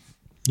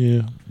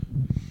 Yeah.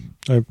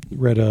 I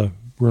read a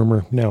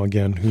rumor now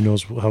again. Who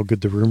knows how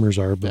good the rumors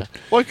are, but yeah.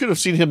 Well, I could have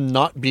seen him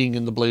not being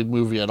in the Blade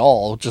movie at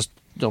all,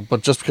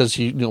 but just because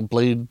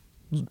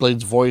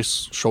Blade's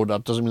voice showed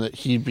up doesn't mean that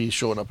he'd be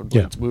showing up in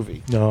Blade's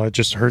movie. No, I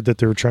just heard that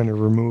they were trying to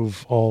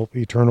remove all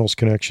Eternals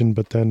connection,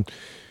 but then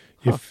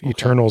if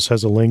Eternals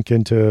has a link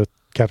into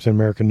Captain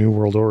America New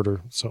World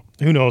Order, so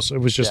who knows? It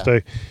was just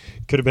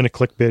could have been a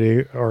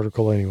clickbait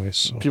article anyways.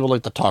 So. People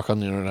like to talk on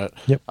the internet.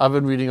 Yep. I've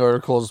been reading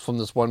articles from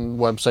this one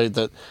website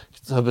that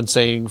have been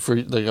saying for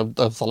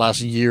the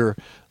last year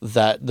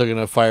that they're going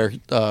to fire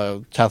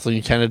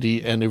Kathleen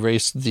Kennedy and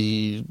erase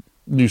the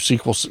new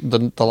sequel,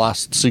 the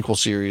last sequel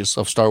series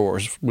of Star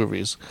Wars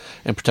movies,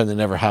 and pretend they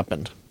never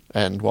happened.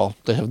 And well,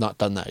 they have not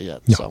done that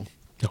yet. No. So.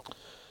 No.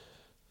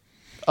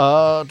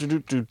 Another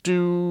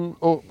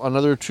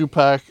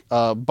 2-pack,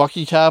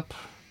 Bucky cap.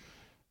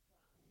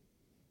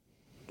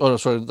 Oh, no,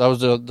 sorry, that was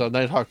the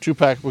Nighthawk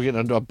 2-pack. We're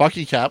getting a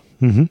Bucky cap,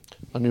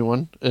 a new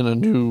one, and a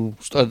new.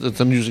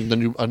 I'm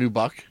using a new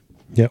Buck.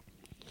 Yep.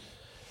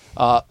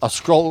 A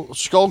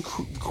Skull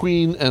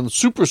Queen and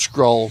Super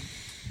Skrull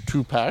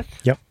 2-pack.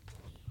 Yep.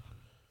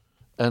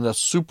 And a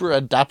Super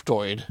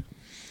Adaptoid,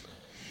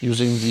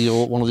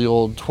 using one of the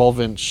old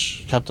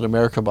 12-inch Captain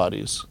America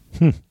bodies.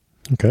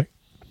 Okay.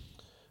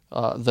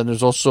 Then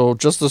there's also,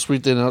 just this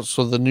week they announced,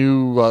 the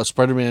new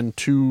Spider-Man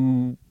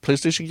 2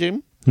 PlayStation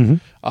game.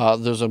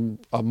 Mm-hmm. There's a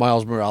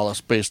Miles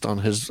Morales based on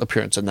his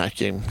appearance in that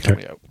game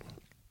coming out.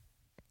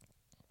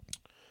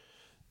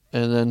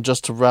 And then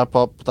just to wrap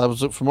up, that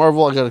was it for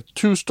Marvel. I got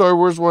 2 Star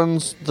Wars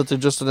ones that they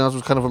just announced. It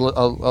was kind of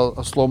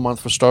a slow month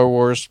for Star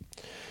Wars.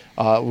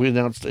 We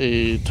announced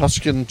a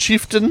Tusken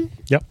Chieftain.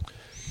 Yep.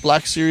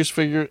 Black Series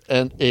figure,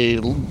 and a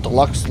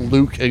deluxe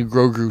Luke and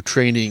Grogu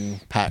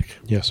training pack.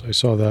 Yes, I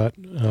saw that.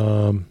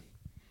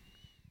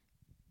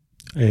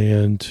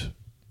 And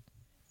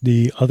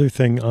the other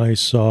thing I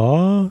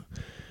saw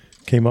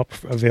came up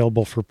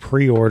available for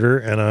pre-order,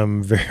 and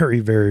I'm very,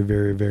 very,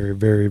 very, very,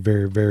 very,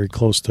 very, very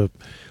close to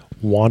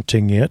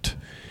wanting it.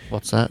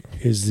 What's that?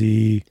 Is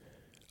the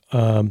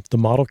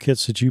model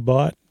kits that you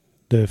bought,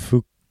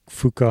 the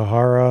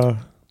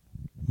Fukuhara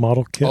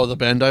model kit? Oh, the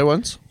Bandai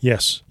ones?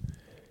 Yes.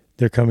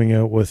 They're coming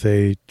out with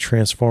a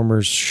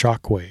Transformers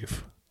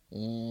Shockwave.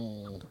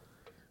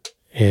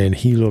 And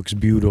he looks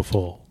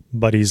beautiful,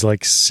 but he's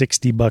like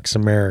 $60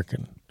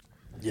 American.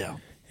 Yeah.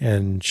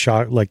 And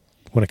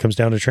when it comes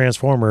down to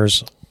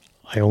Transformers,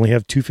 I only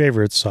have 2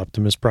 favorites,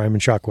 Optimus Prime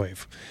and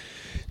Shockwave.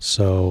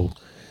 So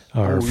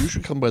you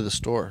should come by the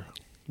store.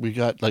 We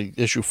got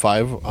issue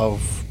 5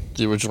 of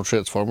the original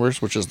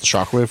Transformers, which is the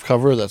Shockwave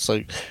cover. That's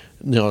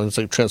it's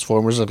like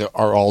Transformers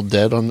are all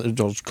dead on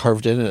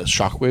carved in, and it's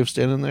Shockwave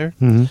standing there.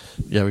 Mm-hmm.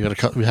 Yeah, we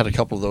had a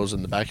couple of those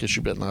in the back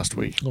issue bin last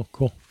week. Oh,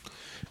 cool.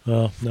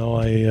 No,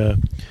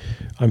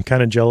 I'm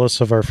kind of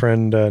jealous of our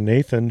friend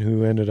Nathan,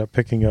 who ended up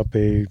picking up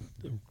a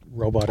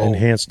robot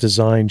enhanced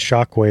design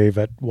Shockwave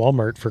at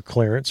Walmart for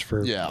clearance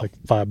for like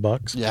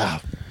 $5. Yeah,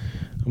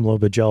 I'm a little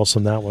bit jealous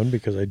on that one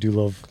because I do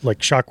love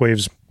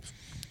Shockwaves.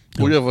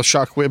 Well, you have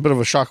a bit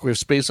of a Shockwave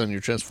space on your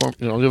Transform.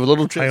 You have a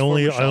little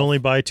Transformer. I only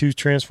buy 2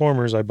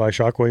 Transformers. I buy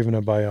Shockwave and I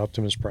buy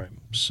Optimus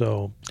Prime.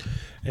 So,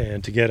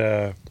 and to get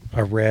a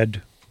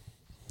red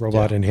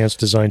robot enhanced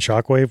design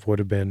Shockwave would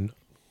have been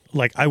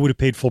I would have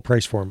paid full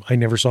price for him. I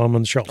never saw him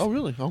on the shelf. Oh,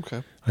 really?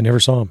 Okay. I never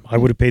saw him. I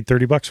would have paid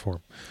 $30 for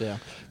him. Yeah.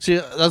 See,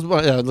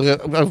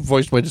 I've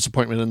voiced my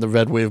disappointment in the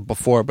Red Wave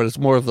before, but it's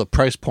more of the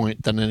price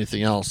point than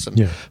anything else. And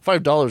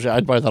 $5,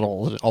 I'd buy that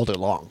all day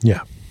long.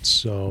 Yeah.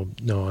 So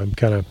no,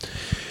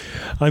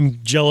 I'm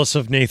jealous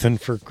of Nathan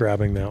for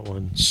grabbing that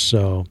one.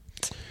 So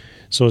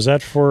is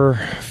that for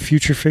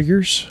future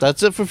figures?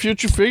 That's it for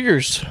future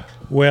figures.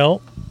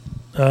 Well,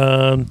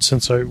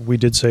 since we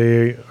did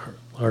say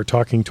our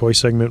talking toy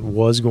segment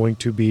was going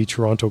to be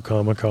Toronto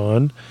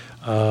Comic-Con,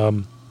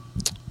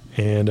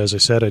 and as I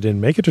said, I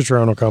didn't make it to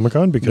Toronto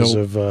Comic-Con because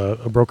of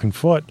a broken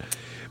foot.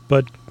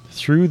 But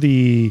through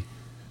the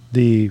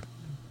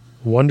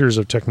wonders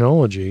of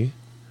technology,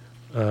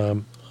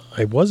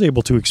 I was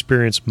able to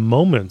experience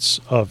moments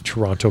of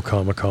Toronto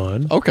Comic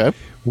Con. Okay.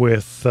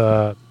 With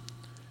our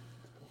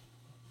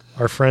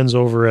friends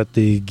over at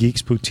the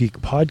Geeks Boutique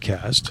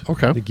podcast.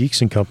 Okay. The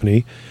Geeks and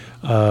Company.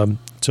 So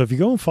if you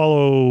go and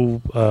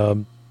follow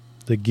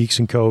the Geeks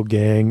and Co.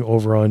 gang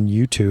over on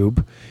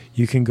YouTube,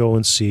 you can go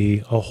and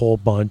see a whole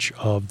bunch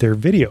of their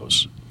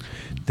videos.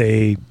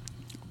 They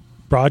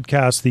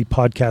broadcast the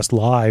podcast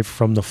live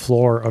from the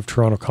floor of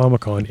Toronto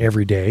Comic Con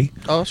every day.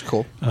 Oh, that's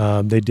cool.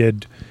 They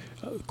did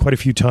quite a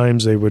few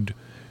times. They would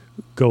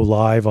go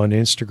live on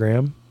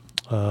Instagram,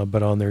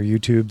 but on their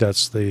YouTube,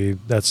 that's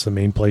the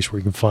main place where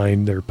you can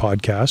find their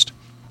podcast.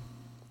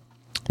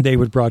 They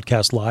would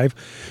broadcast live.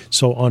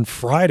 So on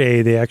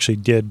Friday, they actually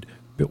did,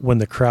 when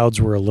the crowds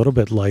were a little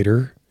bit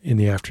lighter in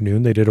the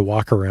afternoon, they did a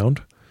walk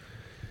around.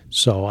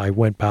 So I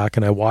went back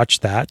and I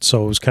watched that.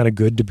 So it was kind of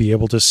good to be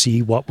able to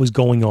see what was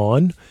going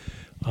on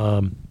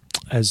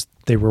as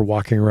they were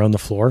walking around the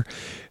floor.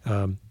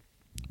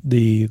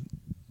 The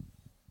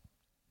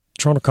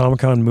Toronto Comic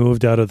Con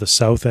moved out of the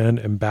south end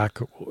and back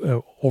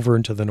over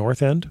into the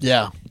north end.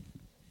 Yeah.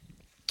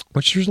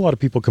 Which there's a lot of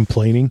people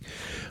complaining.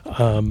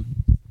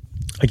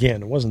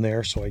 Again, it wasn't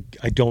there, so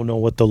I don't know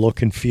what the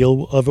look and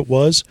feel of it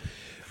was.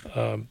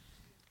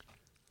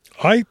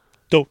 I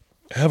don't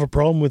have a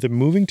problem with it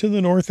moving to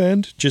the north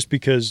end, just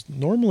because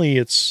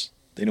normally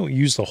they don't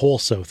use the whole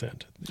south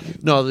end.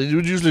 No, they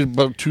would usually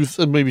about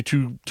maybe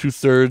two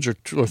thirds or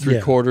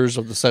three quarters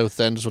of the south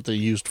end is what they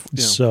used.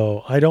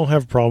 So I don't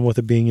have a problem with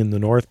it being in the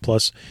north.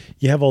 Plus,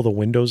 you have all the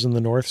windows in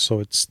the north, so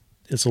it's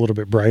a little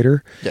bit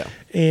brighter. Yeah.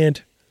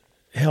 And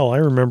hell, I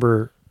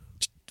remember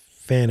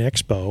Fan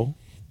Expo,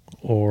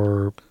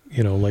 or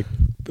like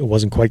it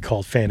wasn't quite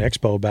called Fan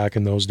Expo back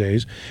in those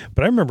days,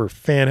 but I remember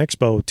Fan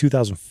Expo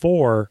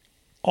 2004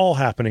 all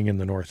happening in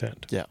the north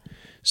end. Yeah.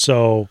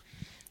 So.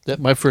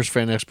 My first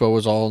Fan Expo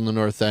was all in the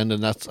north end,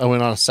 and I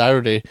went on a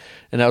Saturday,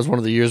 and that was one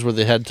of the years where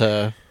they had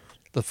the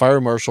fire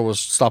marshal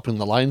was stopping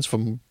the lines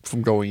from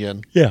going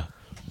in. Yeah.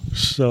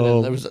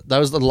 So I think that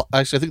was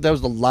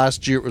the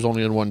last year it was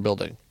only in one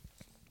building.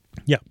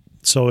 Yeah.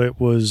 So it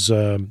was,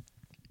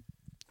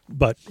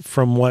 but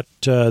from what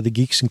the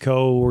Geeks and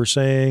Co. were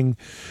saying,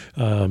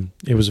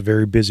 it was a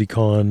very busy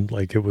con.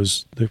 Like, it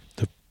was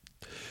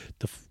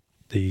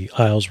the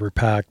aisles were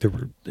packed.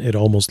 It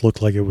almost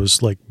looked like it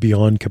was like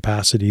beyond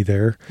capacity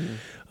there.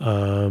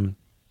 That's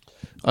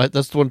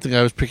the one thing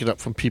I was picking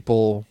up from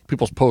people's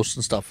posts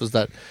and stuff, is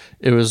that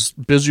it was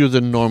busier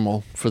than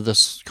normal for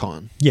this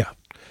con. Yeah.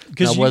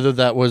 Now, whether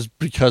that was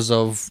because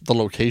of the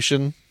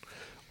location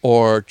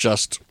or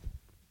just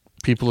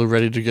people are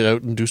ready to get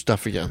out and do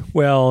stuff again.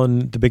 Well,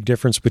 and the big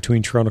difference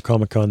between Toronto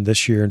Comic Con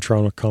this year and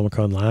Toronto Comic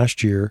Con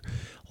last year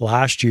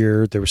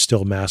there was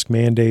still mask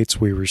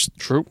mandates. We were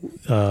true.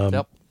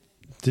 Yep.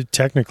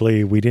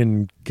 Technically, we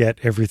didn't get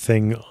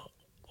everything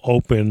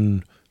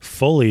open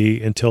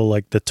fully until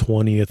like the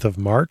 20th of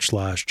March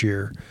last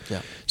year.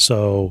 Yeah.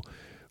 So,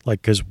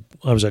 like, because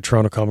I was at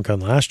Toronto Comic Con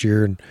last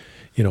year, and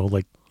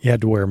like you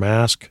had to wear a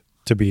mask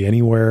to be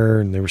anywhere,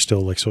 and they were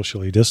still like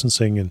socially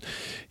distancing, and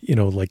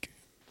like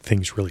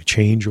things really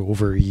change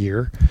over a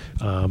year.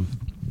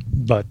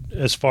 But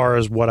as far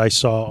as what I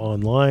saw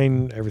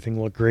online,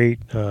 everything looked great.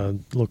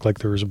 Looked like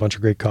there was a bunch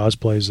of great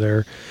cosplays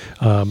there.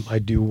 I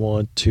do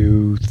want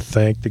to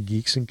thank the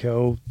Geeks &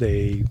 Co.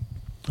 They,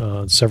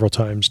 several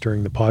times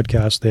during the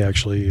podcast, they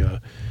actually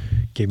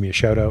gave me a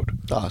shout out.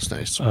 Oh, that's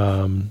nice.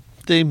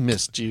 They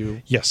missed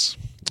you. Yes.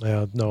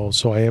 No,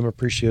 so I am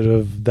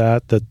appreciative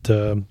that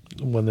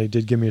when they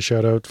did give me a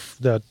shout out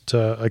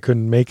that I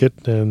couldn't make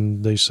it,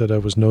 and they said I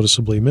was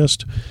noticeably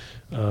missed.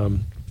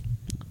 That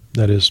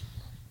is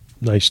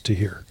nice to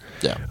hear.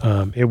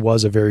 Yeah. It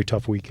was a very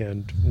tough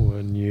weekend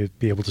when you'd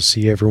be able to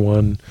see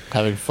everyone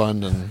having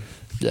fun. And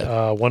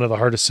one of the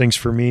hardest things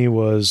for me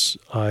was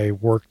I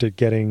worked at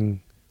getting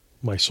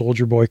my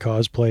Soldier Boy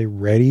cosplay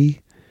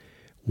ready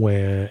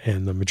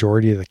and the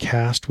majority of the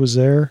cast was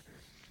there.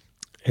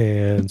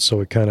 And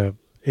so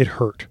it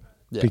hurt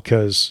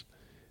because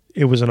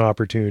it was an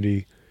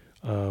opportunity,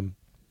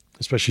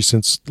 especially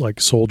since like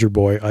Soldier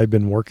Boy, I've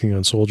been working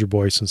on Soldier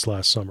Boy since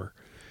last summer.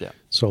 Yeah.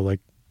 So like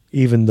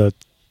even the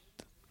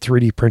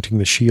 3D printing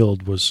the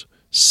shield was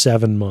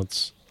 7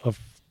 months of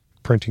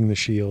printing the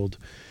shield.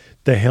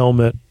 The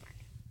helmet,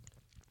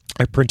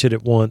 I printed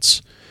it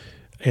once,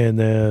 and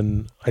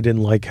then I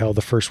didn't like how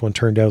the first one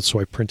turned out, so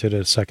I printed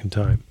it a second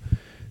time.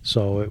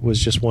 So it was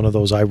just one of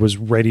those, I was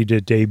ready to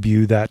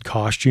debut that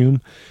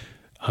costume,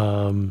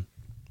 and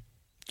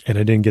I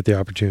didn't get the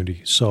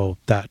opportunity. So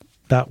that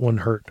one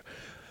hurt.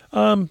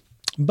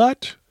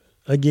 But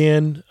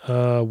again,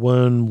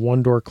 when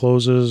one door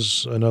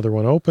closes, another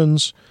one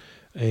opens.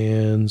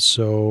 And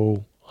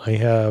so I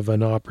have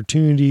an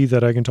opportunity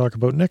that I can talk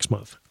about next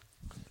month.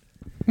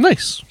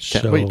 Nice.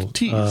 Can't wait to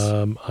tease.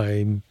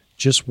 I'm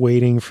just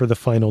waiting for the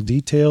final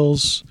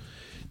details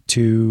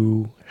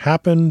to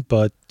happen,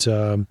 but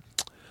I'm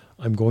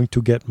going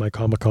to get my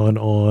Comic-Con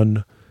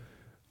on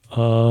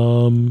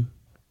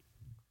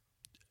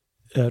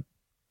at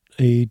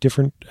a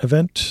different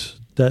event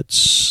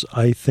that's,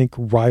 I think,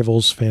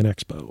 rivals Fan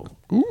Expo.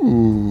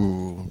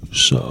 Ooh.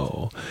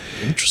 So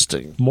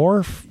Interesting.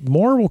 More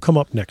will come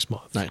up next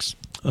month. Nice.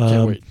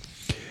 Can't wait.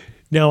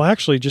 Now,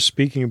 actually, just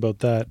speaking about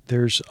that,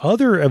 there's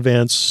other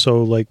events.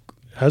 So, like,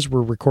 as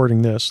we're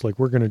recording this, like,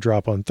 we're going to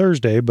drop on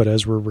Thursday, but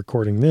as we're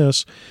recording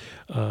this,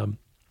 on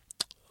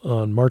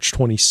March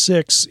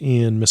 26th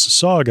in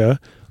Mississauga,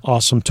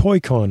 Awesome Toy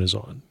Con is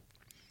on.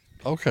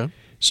 Okay.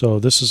 So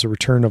this is a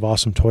return of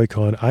Awesome Toy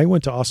Con. I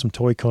went to Awesome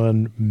Toy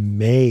Con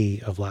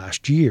May of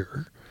last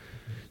year.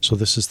 So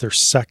this is their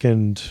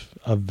second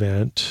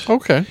event.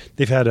 Okay.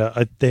 They've had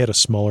a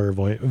smaller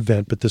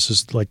event, but this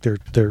is like their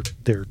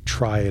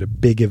try at a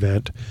big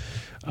event.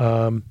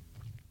 It's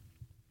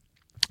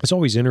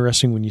always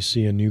interesting when you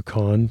see a new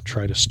con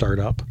try to start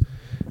up,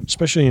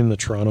 especially in the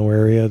Toronto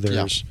area.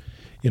 There's,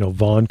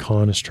 Vaughan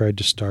Con has tried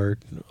to start,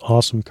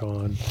 Awesome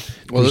Con.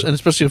 Well, and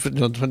especially if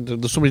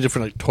there's so many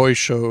different like toy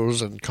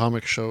shows and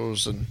comic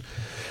shows, and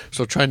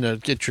so trying to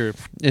get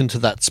into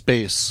that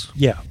space.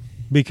 Yeah,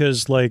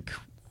 because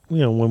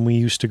when we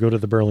used to go to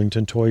the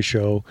Burlington Toy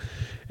Show,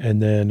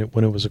 and then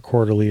when it was a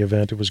quarterly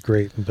event, it was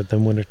great. But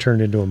then when it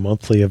turned into a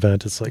monthly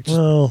event, it's like,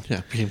 well, yeah,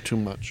 it became too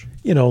much.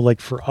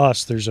 Like for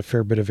us, there's a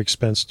fair bit of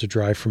expense to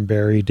drive from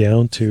Barrie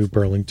down to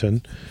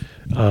Burlington.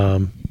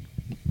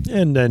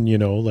 And then,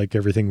 like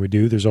everything we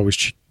do, there's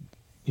always,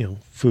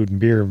 food and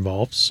beer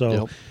involved.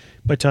 So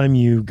by the time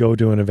you go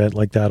to an event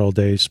like that all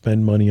day,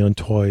 spend money on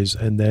toys,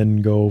 and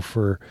then go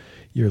for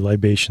your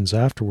libations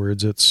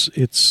afterwards, it's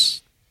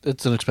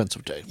an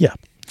expensive day. Yeah.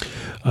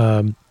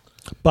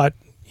 But,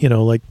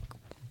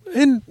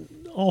 and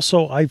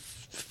also I've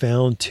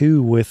found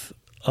too with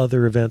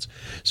other events.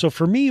 So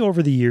for me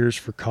over the years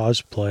for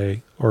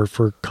cosplay or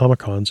for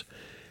Comic-Cons,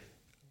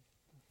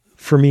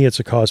 for me, it's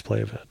a cosplay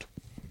event.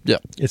 Yeah.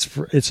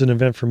 It's an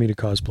event for me to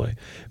cosplay,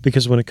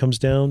 because when it comes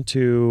down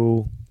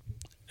to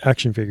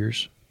action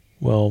figures,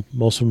 well,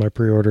 most of my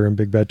pre-order in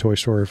Big Bad Toy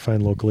Store I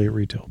find locally at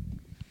retail.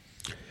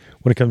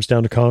 When it comes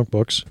down to comic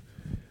books,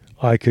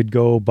 I could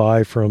go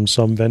buy from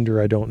some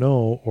vendor I don't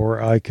know,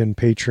 or I can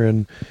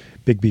patron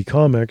Big B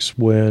Comics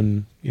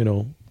when,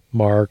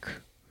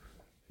 Mark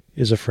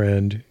is a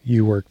friend,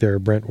 you work there,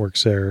 Brent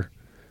works there.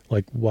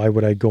 Like, why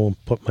would I go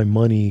and put my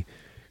money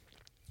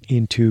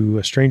into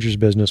a stranger's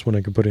business when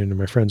I could put it into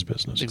my friend's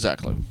business?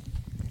 Exactly.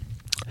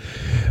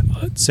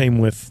 Same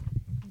with,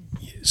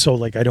 so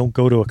like, I don't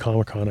go to a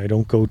Comic-Con, I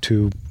don't go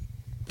to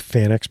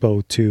Fan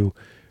Expo to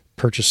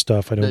purchase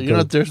stuff. You're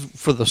not there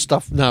for the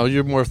stuff now.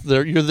 You're more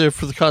there. You're there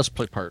for the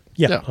cosplay part.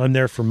 Yeah, I'm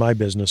there for my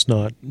business,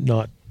 not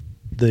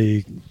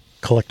the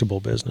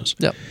collectible business.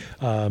 Yeah.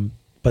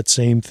 But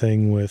same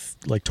thing with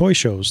like toy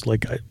shows.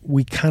 Like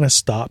we kind of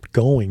stopped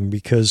going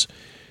because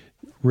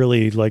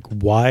really, like,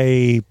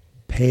 why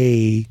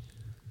pay?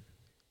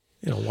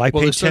 Why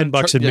pay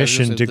 $10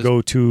 admission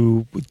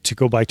to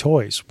go buy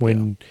toys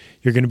when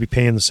you're going to be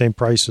paying the same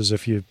price as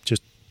if you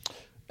just.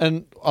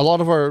 And a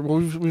lot of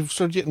we've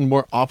started getting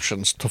more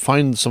options to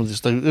find some of these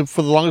things.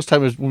 For the longest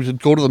time, we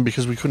would go to them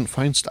because we couldn't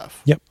find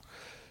stuff. Yep.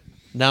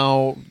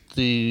 Now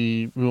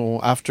because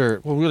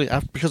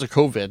of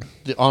COVID,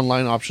 the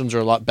online options are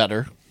a lot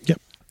better. Yep.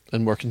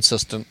 And more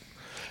consistent.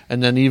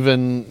 And then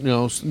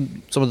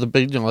even some of the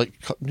big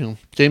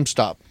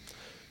GameStop,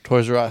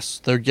 Toys R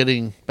Us, they're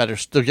getting better.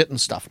 They're getting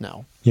stuff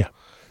now. Yeah.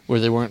 Where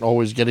they weren't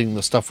always getting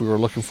the stuff we were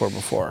looking for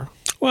before.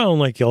 Well,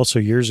 and like also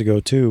years ago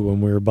too, when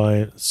we were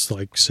buying, it's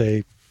like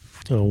say,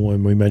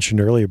 when we mentioned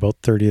earlier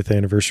about 30th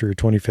anniversary or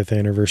 25th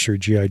anniversary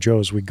G.I.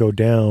 Joes, we go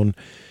down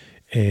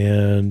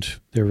and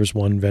there was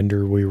one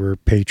vendor we were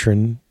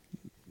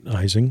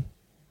patronizing.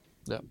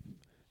 Yeah.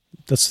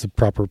 That's the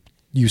proper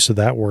use of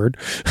that word.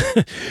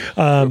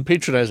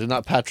 Patronizing,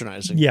 not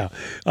patronizing. Yeah.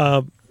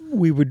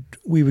 We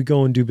would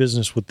go and do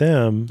business with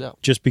them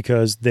just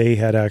because they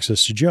had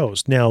access to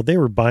Joe's. Now, they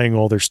were buying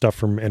all their stuff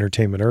from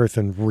Entertainment Earth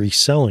and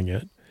reselling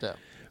it. Yeah.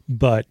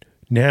 But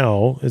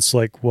now it's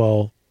like,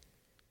 well,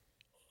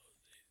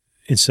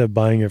 instead of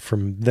buying it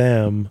from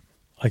them,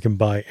 I can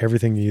buy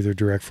everything either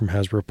direct from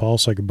Hasbro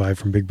Pulse. I could buy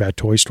from Big Bad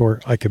Toy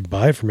Store. I could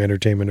buy from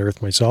Entertainment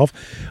Earth myself.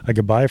 I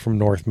could buy from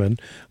Northman.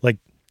 Like,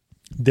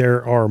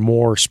 there are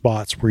more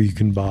spots where you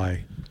can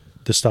buy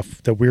the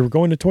stuff that we were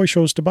going to toy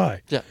shows to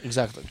buy. Yeah,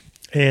 exactly.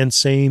 And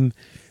same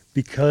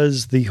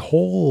because the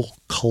whole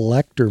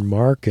collector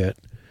market.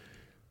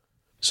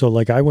 So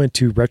like I went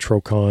to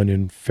RetroCon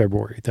in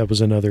February.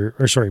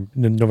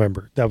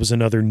 November. That was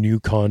another new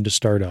con to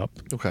start up.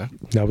 Okay.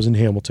 That was in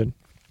Hamilton.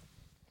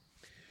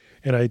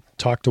 And I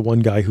talked to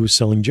one guy who was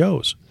selling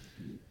Joe's.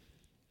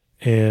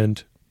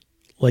 And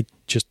like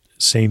just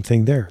same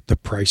thing there. The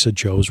price of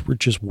Joe's were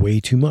just way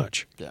too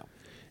much. Yeah.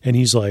 And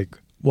he's like,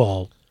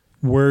 well,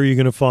 where are you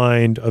going to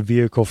find a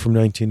vehicle from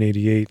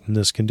 1988 in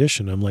this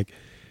condition? I'm like,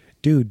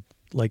 dude,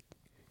 like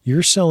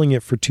you're selling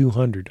it for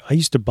 $200. I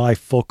used to buy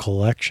full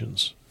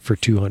collections for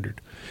 $200.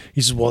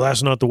 He says, well,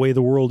 that's not the way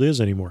the world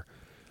is anymore.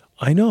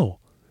 I know.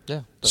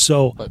 Yeah.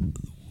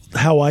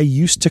 How I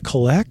used to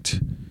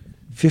collect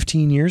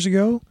 15 years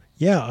ago,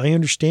 yeah, I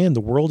understand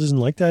the world isn't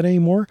like that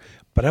anymore,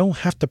 but I don't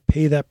have to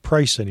pay that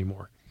price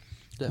anymore.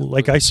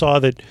 Like I saw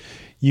that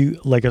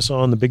I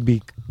saw on the Big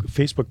B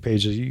Facebook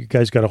page, you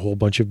guys got a whole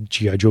bunch of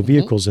G.I. Joe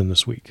vehicles in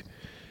this week.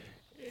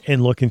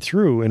 And looking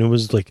through, and it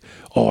was like,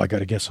 oh, I got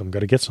to get some.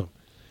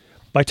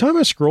 By the time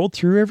I scrolled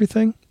through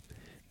everything,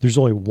 there's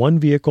only one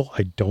vehicle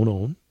I don't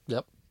own.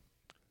 Yep.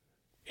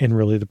 And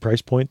really the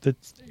price point that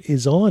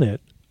is on it,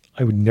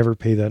 I would never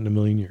pay that in a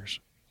million years.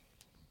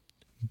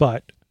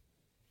 But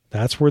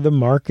that's where the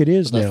market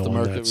is now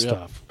on that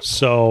stuff.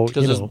 So,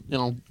 because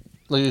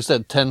like you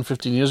said, 10,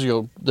 15 years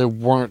ago, there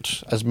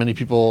weren't as many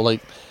people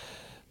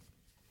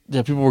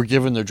people were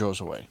giving their Joes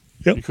away.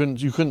 Yep.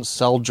 You couldn't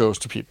sell Joes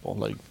to people.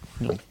 Like,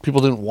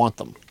 people didn't want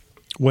them.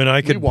 We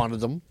wanted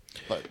them,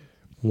 but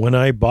when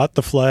I bought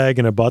the flag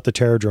and I bought the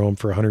Terradrome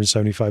for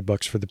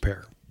 $175 for the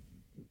pair.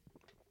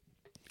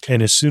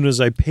 And as soon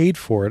as I paid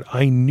for it,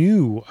 I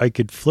knew I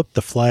could flip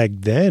the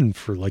flag then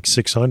for like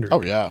 $600.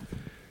 Oh yeah.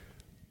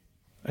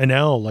 And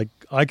now, like,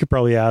 I could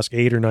probably ask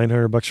 $800 or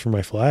 $900 for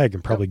my flag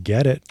and probably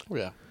get it. Oh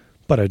yeah.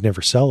 But I'd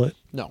never sell it.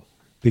 No.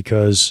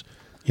 Because,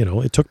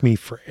 it took me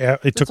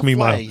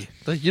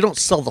Like, you don't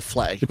sell the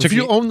flag. If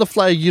you own the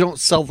flag, you don't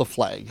sell the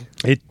flag.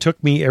 It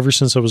took me ever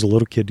since I was a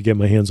little kid to get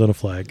my hands on a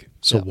flag.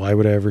 So why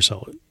would I ever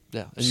sell it?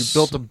 Yeah. And you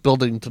built a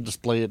building to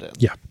display it in.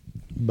 Yeah.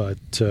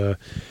 But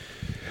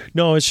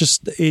no, it's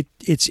just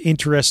it's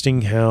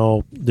interesting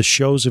how the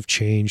shows have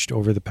changed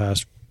over the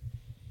past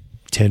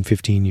 10,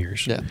 15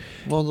 years. Yeah.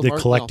 Well, the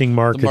collecting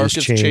market has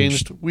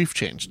changed. We've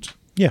changed.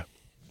 Yeah.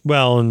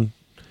 Well, and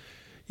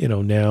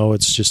now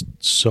it's just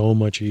so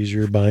much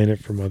easier buying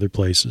it from other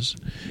places.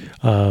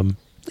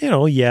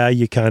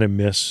 You kind of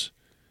miss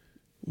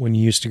when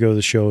you used to go to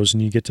the shows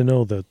and you get to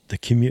know the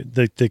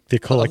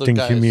collecting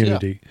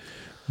community. Yeah.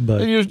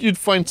 But you'd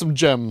find some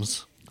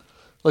gems.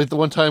 Like the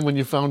one time when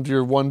you found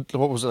your what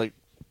was it, like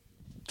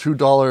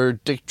 $2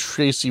 Dick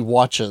Tracy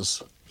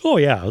watches. Oh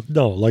yeah,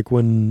 no, like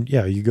when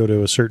you go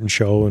to a certain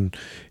show and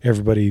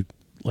everybody,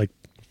 like,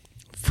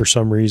 for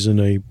some reason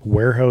a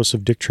warehouse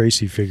of Dick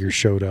Tracy figures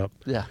showed up.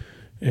 Yeah.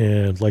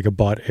 And like I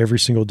bought every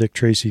single Dick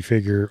Tracy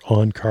figure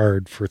on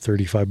card for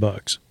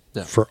 $35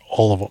 for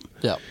all of them.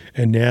 Yeah.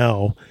 And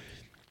now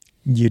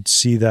you'd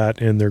see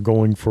that and they're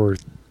going for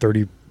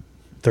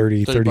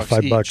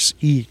 $35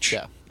 each.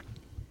 Yeah.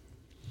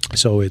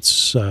 So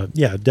it's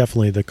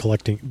definitely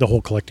the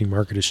whole collecting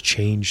market has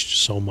changed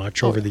so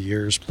much over the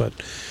years, but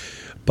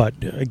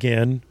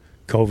again,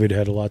 COVID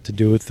had a lot to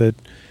do with it.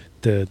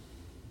 The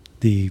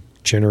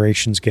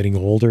generations getting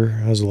older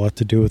has a lot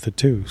to do with it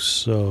too.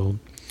 So,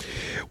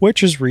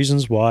 which is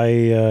reasons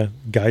why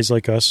guys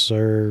like us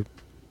are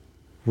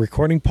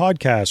recording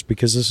podcasts,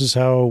 because this is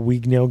how we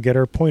now get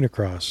our point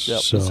across. Yeah,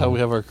 so, that's how we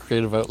have our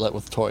creative outlet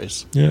with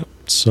toys. Yeah.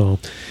 So,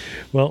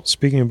 well,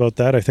 speaking about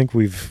that, I think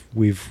we've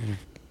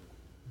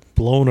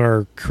blown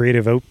our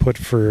creative output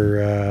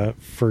for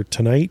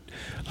tonight.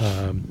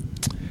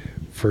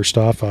 First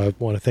off, I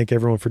want to thank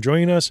everyone for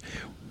joining us.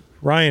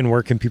 Ryan,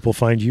 where can people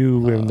find you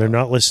when they're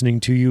not listening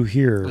to you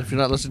here? If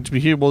you're not listening to me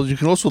here, well, you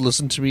can also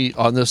listen to me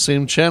on this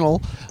same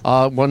channel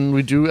when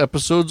we do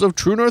episodes of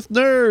True North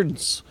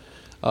Nerds.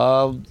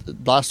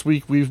 Last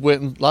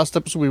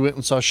episode we went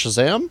and saw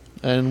Shazam,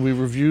 and we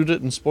reviewed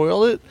it and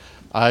spoiled it.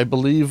 I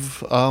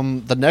believe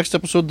the next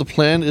episode, the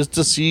plan is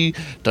to see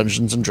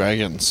Dungeons and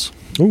Dragons.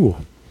 Ooh.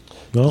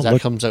 Well, that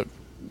comes out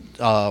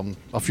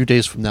a few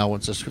days from now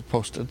once this gets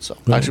posted. So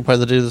actually,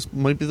 probably this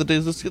might be the day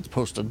this gets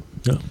posted.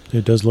 Yeah,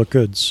 it does look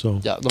good.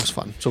 So yeah, it looks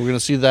fun. So we're going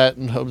to see that,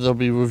 and hope they'll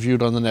be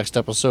reviewed on the next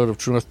episode of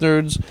True North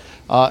Nerds.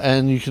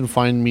 And you can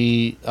find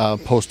me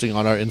posting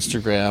on our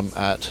Instagram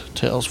at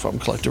Tales from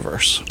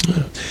Collectiverse.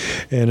 Yeah.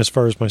 And as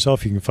far as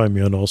myself, you can find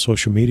me on all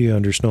social media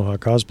under Snowhawk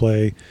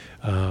Cosplay.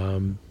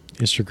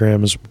 Instagram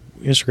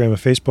and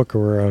Facebook are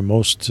where I'm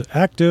most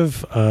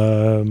active.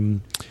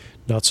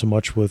 Not so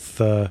much with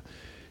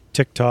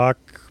TikTok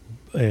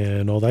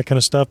and all that kind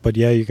of stuff, but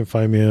yeah, you can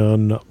find me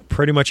on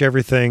pretty much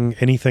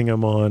anything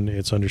I'm on.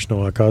 It's under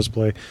Snowhawk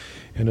Cosplay.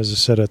 And as I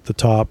said at the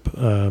top,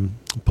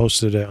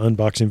 posted an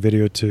unboxing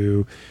video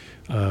to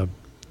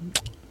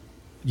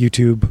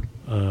YouTube.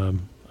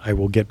 I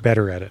will get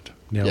better at it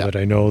now that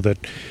I know that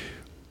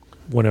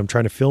when I'm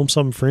trying to film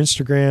something for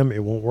Instagram,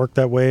 it won't work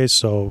that way.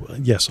 So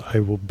yes, I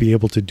will be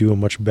able to do a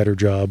much better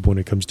job when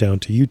it comes down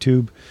to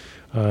YouTube.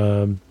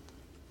 I'm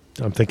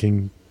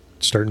thinking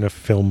starting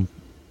to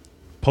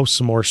post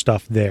some more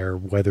stuff there,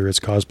 whether it's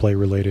cosplay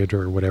related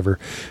or whatever.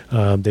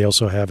 They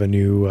also have a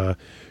new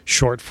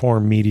short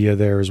form media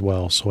there as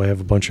well. So I have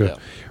a bunch of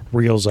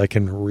reels I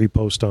can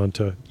repost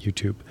onto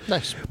YouTube.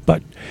 Nice.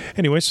 But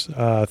anyways,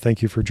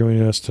 thank you for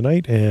joining us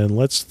tonight, and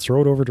let's throw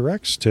it over to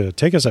Rex to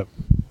take us out.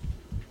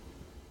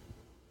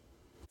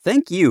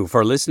 Thank you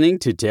for listening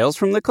to Tales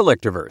from the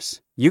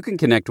Collectiverse. You can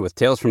connect with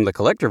Tales from the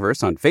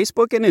Collectiverse on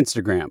Facebook and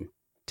Instagram.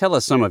 Tell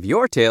us some of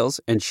your tales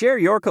and share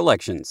your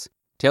collections.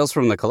 Tales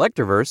from the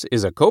Collectiverse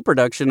is a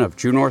co-production of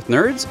True North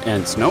Nerds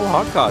and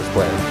Snowhawk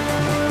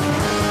Cosplay.